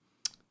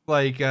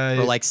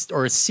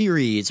a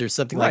series or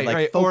something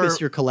like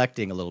focus your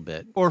collecting a little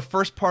bit. Or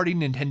first party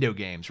Nintendo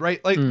games, right?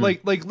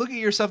 Like look at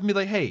yourself and be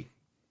like, hey,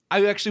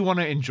 I actually want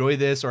to enjoy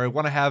this, or I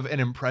want to have an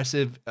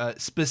impressive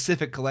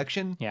specific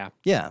collection.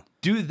 Yeah.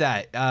 Do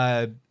that.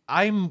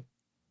 I'm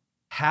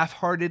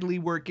half-heartedly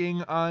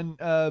working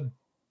on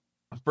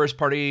first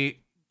party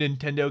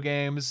Nintendo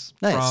games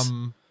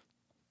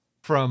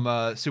from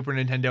Super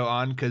Nintendo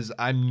on, because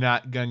I'm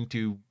not going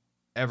to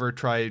ever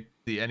try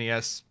the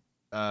NES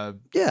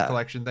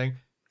collection thing.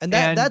 And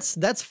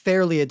that's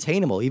fairly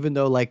attainable, even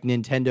though like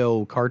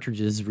Nintendo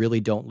cartridges really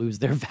don't lose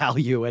their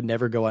value and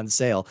never go on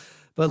sale.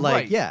 But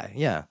like,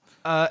 yeah.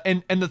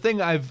 And the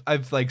thing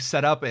I've like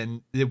set up,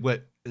 and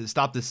what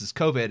stopped this is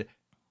COVID.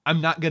 I'm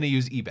not going to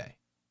use eBay.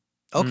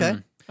 Okay.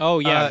 Oh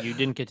yeah, you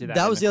didn't get to that.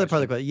 That was the other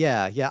part of the question.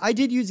 Yeah. I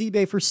did use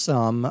eBay for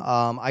some.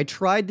 I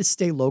tried to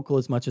stay local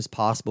as much as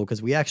possible,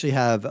 because we actually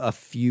have a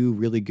few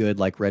really good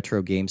like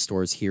retro game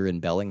stores here in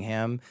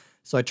Bellingham.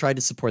 So I tried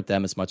to support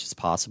them as much as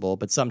possible.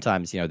 But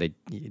sometimes, they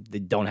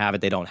don't have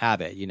it. They don't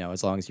have it.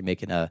 As long as you're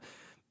making a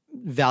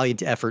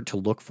valiant effort to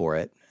look for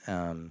it.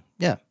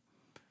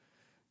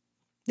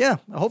 Yeah,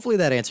 hopefully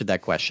that answered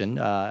that question,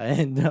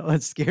 and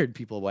it scared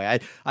people away.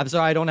 I'm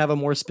sorry I don't have a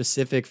more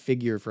specific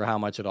figure for how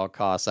much it all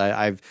costs.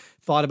 I've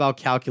thought about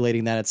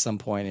calculating that at some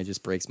point, and it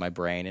just breaks my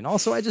brain. And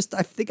also, I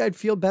think I'd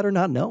feel better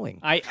not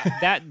knowing.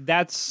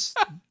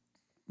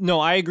 No,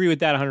 I agree with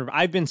that 100%.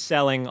 I've been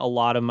selling a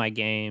lot of my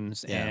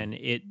games, and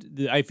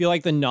I feel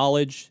like the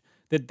knowledge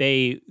that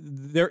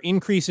their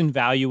increase in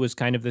value was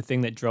kind of the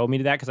thing that drove me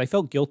to that, because I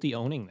felt guilty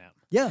owning them.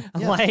 Yeah.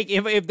 Like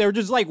if they're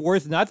just like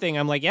worth nothing,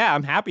 I'm like,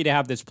 I'm happy to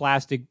have this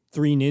plastic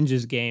Three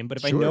Ninjas game. But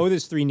if I know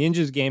this Three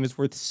Ninjas game is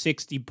worth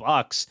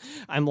 $60,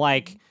 I'm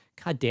like,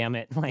 God damn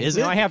it! Like, is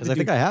it? I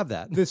think I have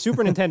that. The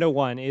Super Nintendo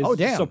one is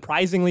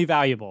surprisingly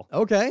valuable.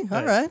 Okay,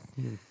 all right.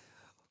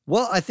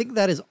 Well, I think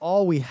that is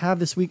all we have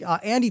this week.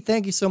 Andy,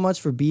 thank you so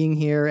much for being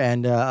here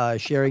and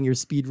sharing your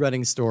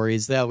speedrunning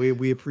stories. That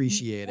we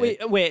appreciate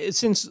it. Wait,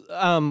 since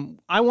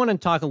I want to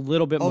talk a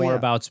little bit more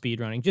about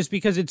speedrunning, just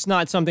because it's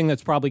not something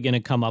that's probably going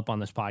to come up on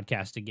this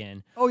podcast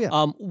again. Oh,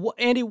 yeah.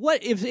 Andy,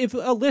 what if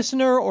a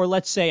listener, or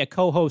let's say a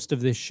co-host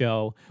of this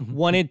show,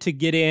 wanted to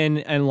get in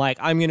and like,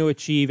 I'm going to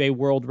achieve a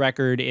world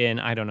record in,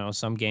 I don't know,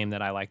 some game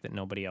that I like that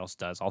nobody else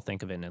does. I'll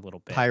think of it in a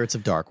little bit. Pirates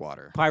of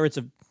Darkwater.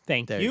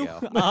 Thank you. There you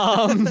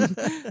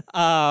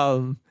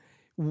go.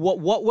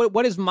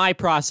 what is my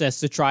process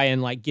to try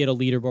and like get a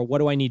leaderboard? What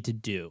do I need to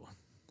do?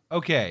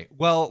 Okay.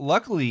 Well,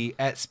 luckily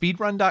at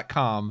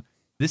speedrun.com,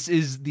 this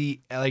is the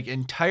like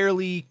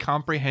entirely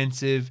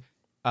comprehensive,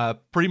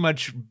 pretty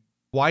much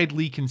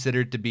widely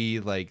considered to be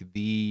like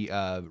the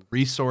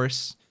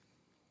resource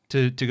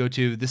to go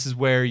to. This is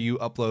where you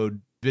upload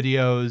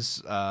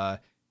videos.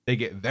 They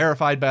get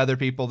verified by other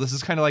people. This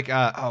is kind of like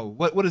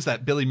what is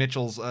that? Billy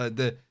Mitchell's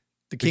the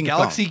King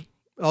Galaxy. Kong.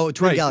 Oh,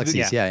 Twin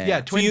Galaxies.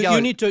 Yeah. Twin So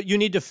you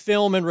need to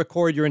film and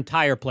record your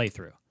entire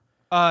playthrough.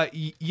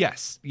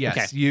 Yes.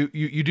 Okay.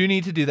 You do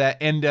need to do that,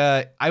 and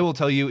I will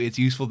tell you, it's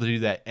useful to do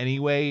that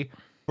anyway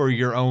for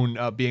your own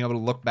being able to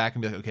look back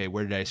and be like, okay,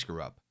 where did I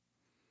screw up?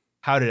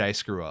 How did I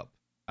screw up?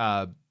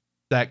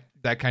 That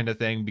kind of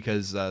thing,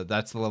 because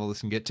that's the level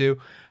this can get to.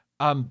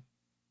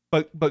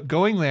 But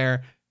going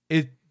there,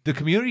 the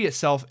community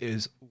itself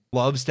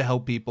loves to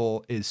help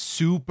people, is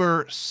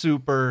super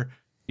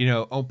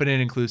open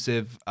and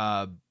inclusive.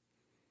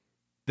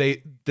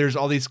 There's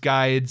all these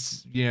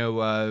guides,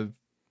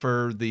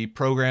 for the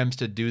programs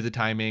to do the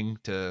timing,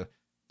 to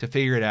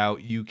figure it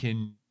out. You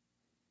can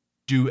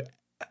do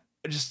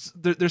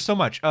there's so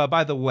much.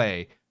 By the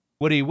way,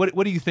 what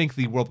do you think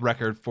the world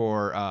record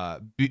for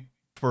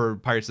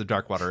Pirates of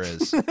Darkwater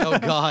is? Oh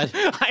God.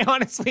 I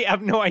honestly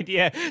have no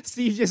idea.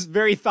 Steve just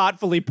very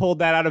thoughtfully pulled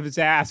that out of his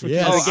ass, which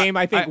is a game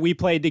I think we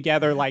played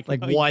together like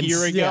once, a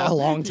year ago. Yeah, a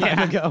long time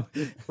ago.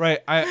 Right.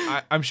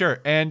 I'm sure.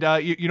 And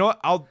you know what?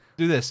 I'll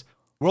do this.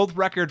 World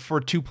record for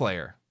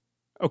 2-player.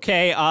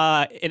 Okay,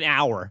 an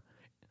hour.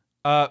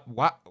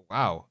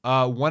 Wow.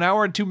 1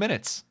 hour and 2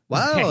 minutes.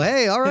 Wow. Okay.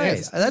 Hey, all right.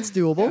 Yes. That's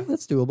doable.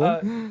 That's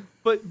doable.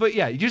 But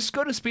yeah, you just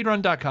go to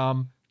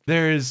speedrun.com.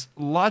 There's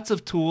lots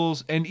of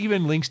tools and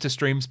even links to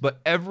streams, but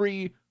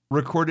every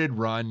recorded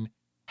run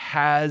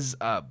has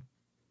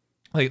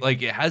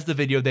like it has the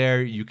video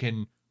there. You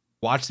can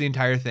watch the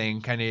entire thing,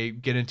 kind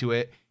of get into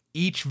it.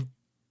 Each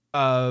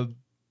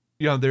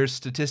there's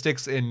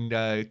statistics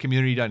and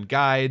community done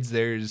guides.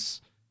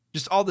 There's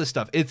just all this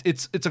stuff.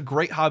 It's a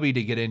great hobby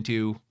to get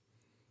into.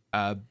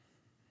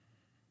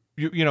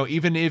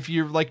 Even if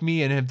you're like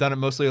me and have done it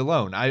mostly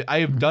alone. I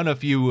have done a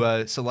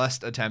few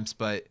Celeste attempts,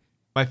 but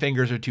my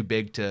fingers are too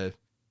big to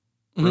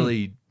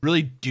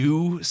really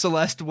do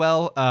Celeste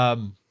well.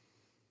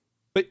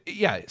 But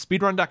yeah,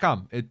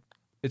 speedrun.com.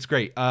 It's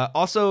great.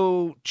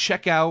 Also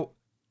check out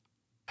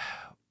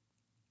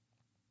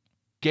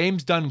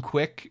Games Done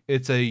Quick.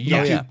 It's a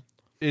YouTube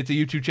it's a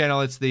YouTube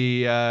channel. It's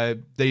the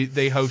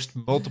they host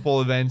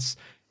multiple events,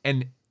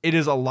 and it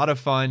is a lot of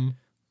fun.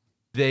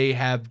 They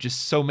have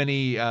just so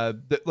many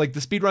the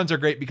speedruns are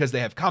great because they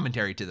have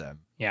commentary to them.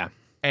 Yeah.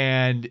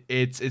 And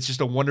it's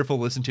just a wonderful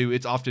listen to.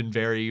 It's often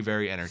very,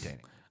 very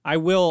entertaining. I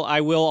will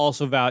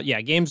also vouch. Yeah,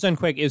 Games Done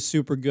Quick is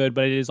super good,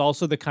 but it is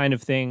also the kind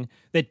of thing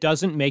that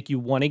doesn't make you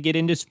want to get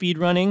into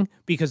speedrunning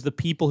because the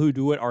people who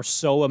do it are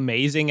so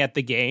amazing at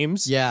the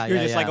games. Yeah, you're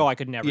just like, oh, I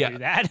could never do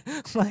that.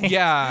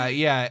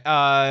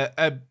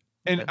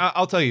 And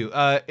I'll tell you,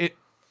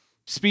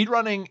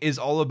 speedrunning is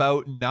all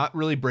about not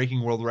really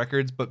breaking world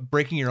records, but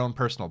breaking your own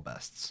personal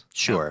bests.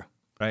 Sure.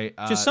 Right.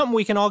 Just something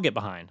we can all get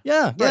behind.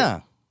 Yeah.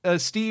 Right.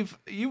 Steve,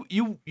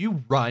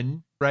 you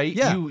run, right?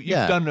 Yeah. You've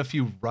done a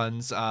few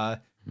runs.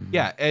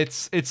 Yeah,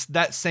 it's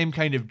that same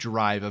kind of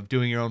drive of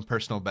doing your own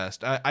personal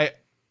best. I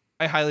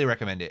highly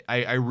recommend it.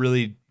 I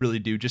really, really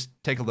do. Just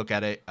take a look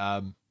at it.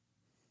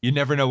 You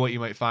never know what you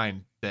might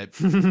find. That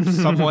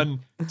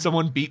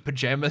someone beat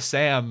Pajama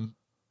Sam.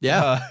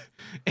 Yeah.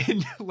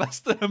 In less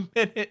than a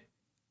minute.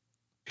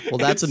 Well,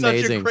 that's it's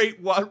amazing. Such a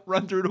great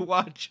run through to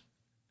watch.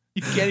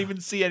 You can't even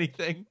see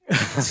anything.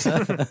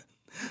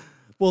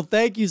 Well,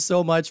 thank you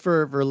so much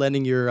for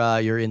lending your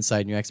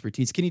insight and your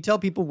expertise. Can you tell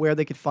people where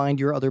they could find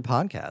your other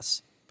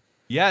podcasts?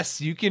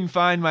 Yes, you can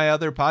find my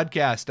other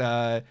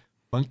podcast,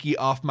 Monkey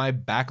Off My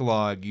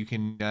Backlog. You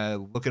can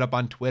look it up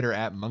on Twitter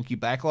at Monkey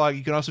Backlog.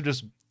 You can also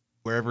just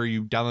wherever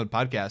you download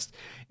podcasts.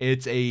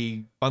 It's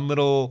a fun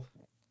little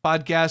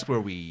podcast where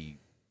we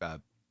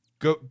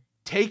go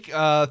take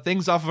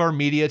things off of our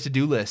media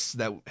to-do lists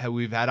that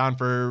we've had on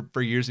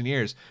for years and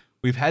years.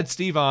 We've had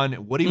Steve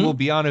on. Woody will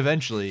be on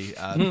eventually.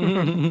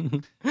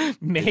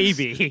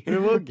 Maybe.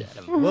 We'll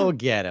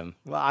get him.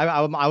 Well,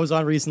 I was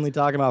on recently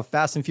talking about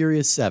Fast and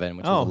Furious 7,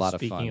 which was a lot of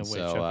fun. Speaking of which,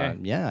 so, okay.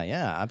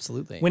 yeah,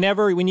 absolutely.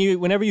 Whenever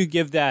you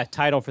give that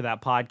title for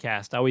that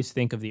podcast, I always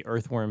think of the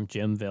Earthworm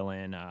Jim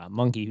villain,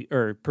 Monkey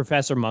or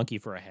Professor Monkey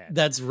for a head.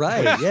 That's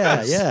right.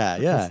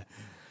 Yeah.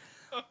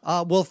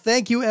 Well,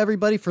 thank you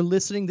everybody for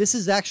listening. This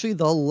is actually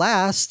the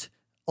last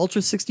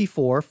Ultra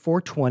 64 for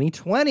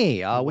 2020.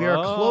 We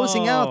are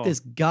closing out this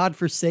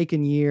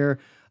godforsaken year,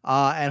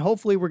 and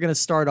hopefully we're going to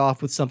start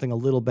off with something a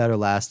little better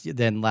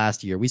than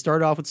last year. We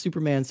started off with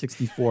Superman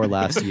 64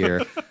 last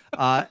year,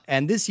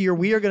 and this year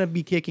we are going to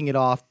be kicking it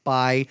off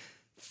by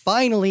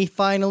finally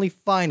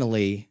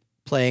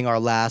playing our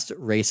last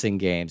racing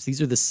games.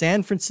 These are the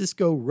San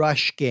Francisco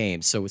Rush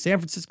games. So San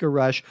Francisco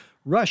Rush,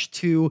 Rush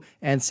 2,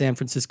 and San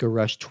Francisco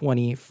Rush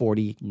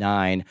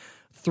 2049.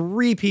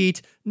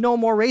 three-peat, no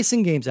more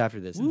racing games after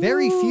this. Woo!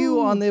 Very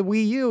few on the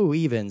Wii U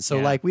even. So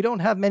like we don't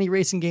have many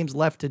racing games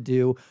left to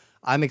do.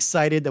 I'm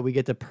excited that we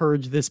get to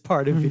purge this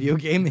part of video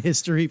game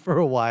history for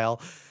a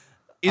while.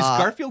 Is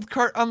Garfield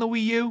Kart on the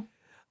Wii U?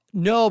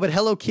 No, but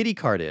Hello Kitty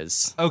Kart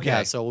is. Okay,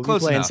 yeah, so we'll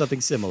close be playing enough.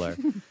 something similar.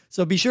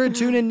 So be sure to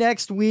tune in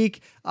next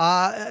week.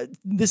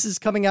 This is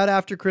coming out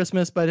after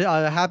Christmas, but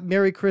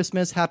Merry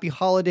Christmas, Happy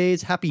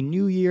Holidays, Happy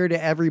New Year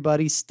to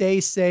everybody.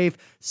 Stay safe,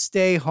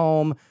 stay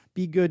home,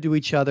 be good to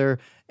each other,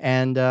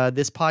 and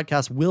this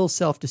podcast will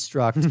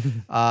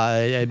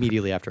self-destruct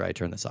immediately after I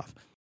turn this off.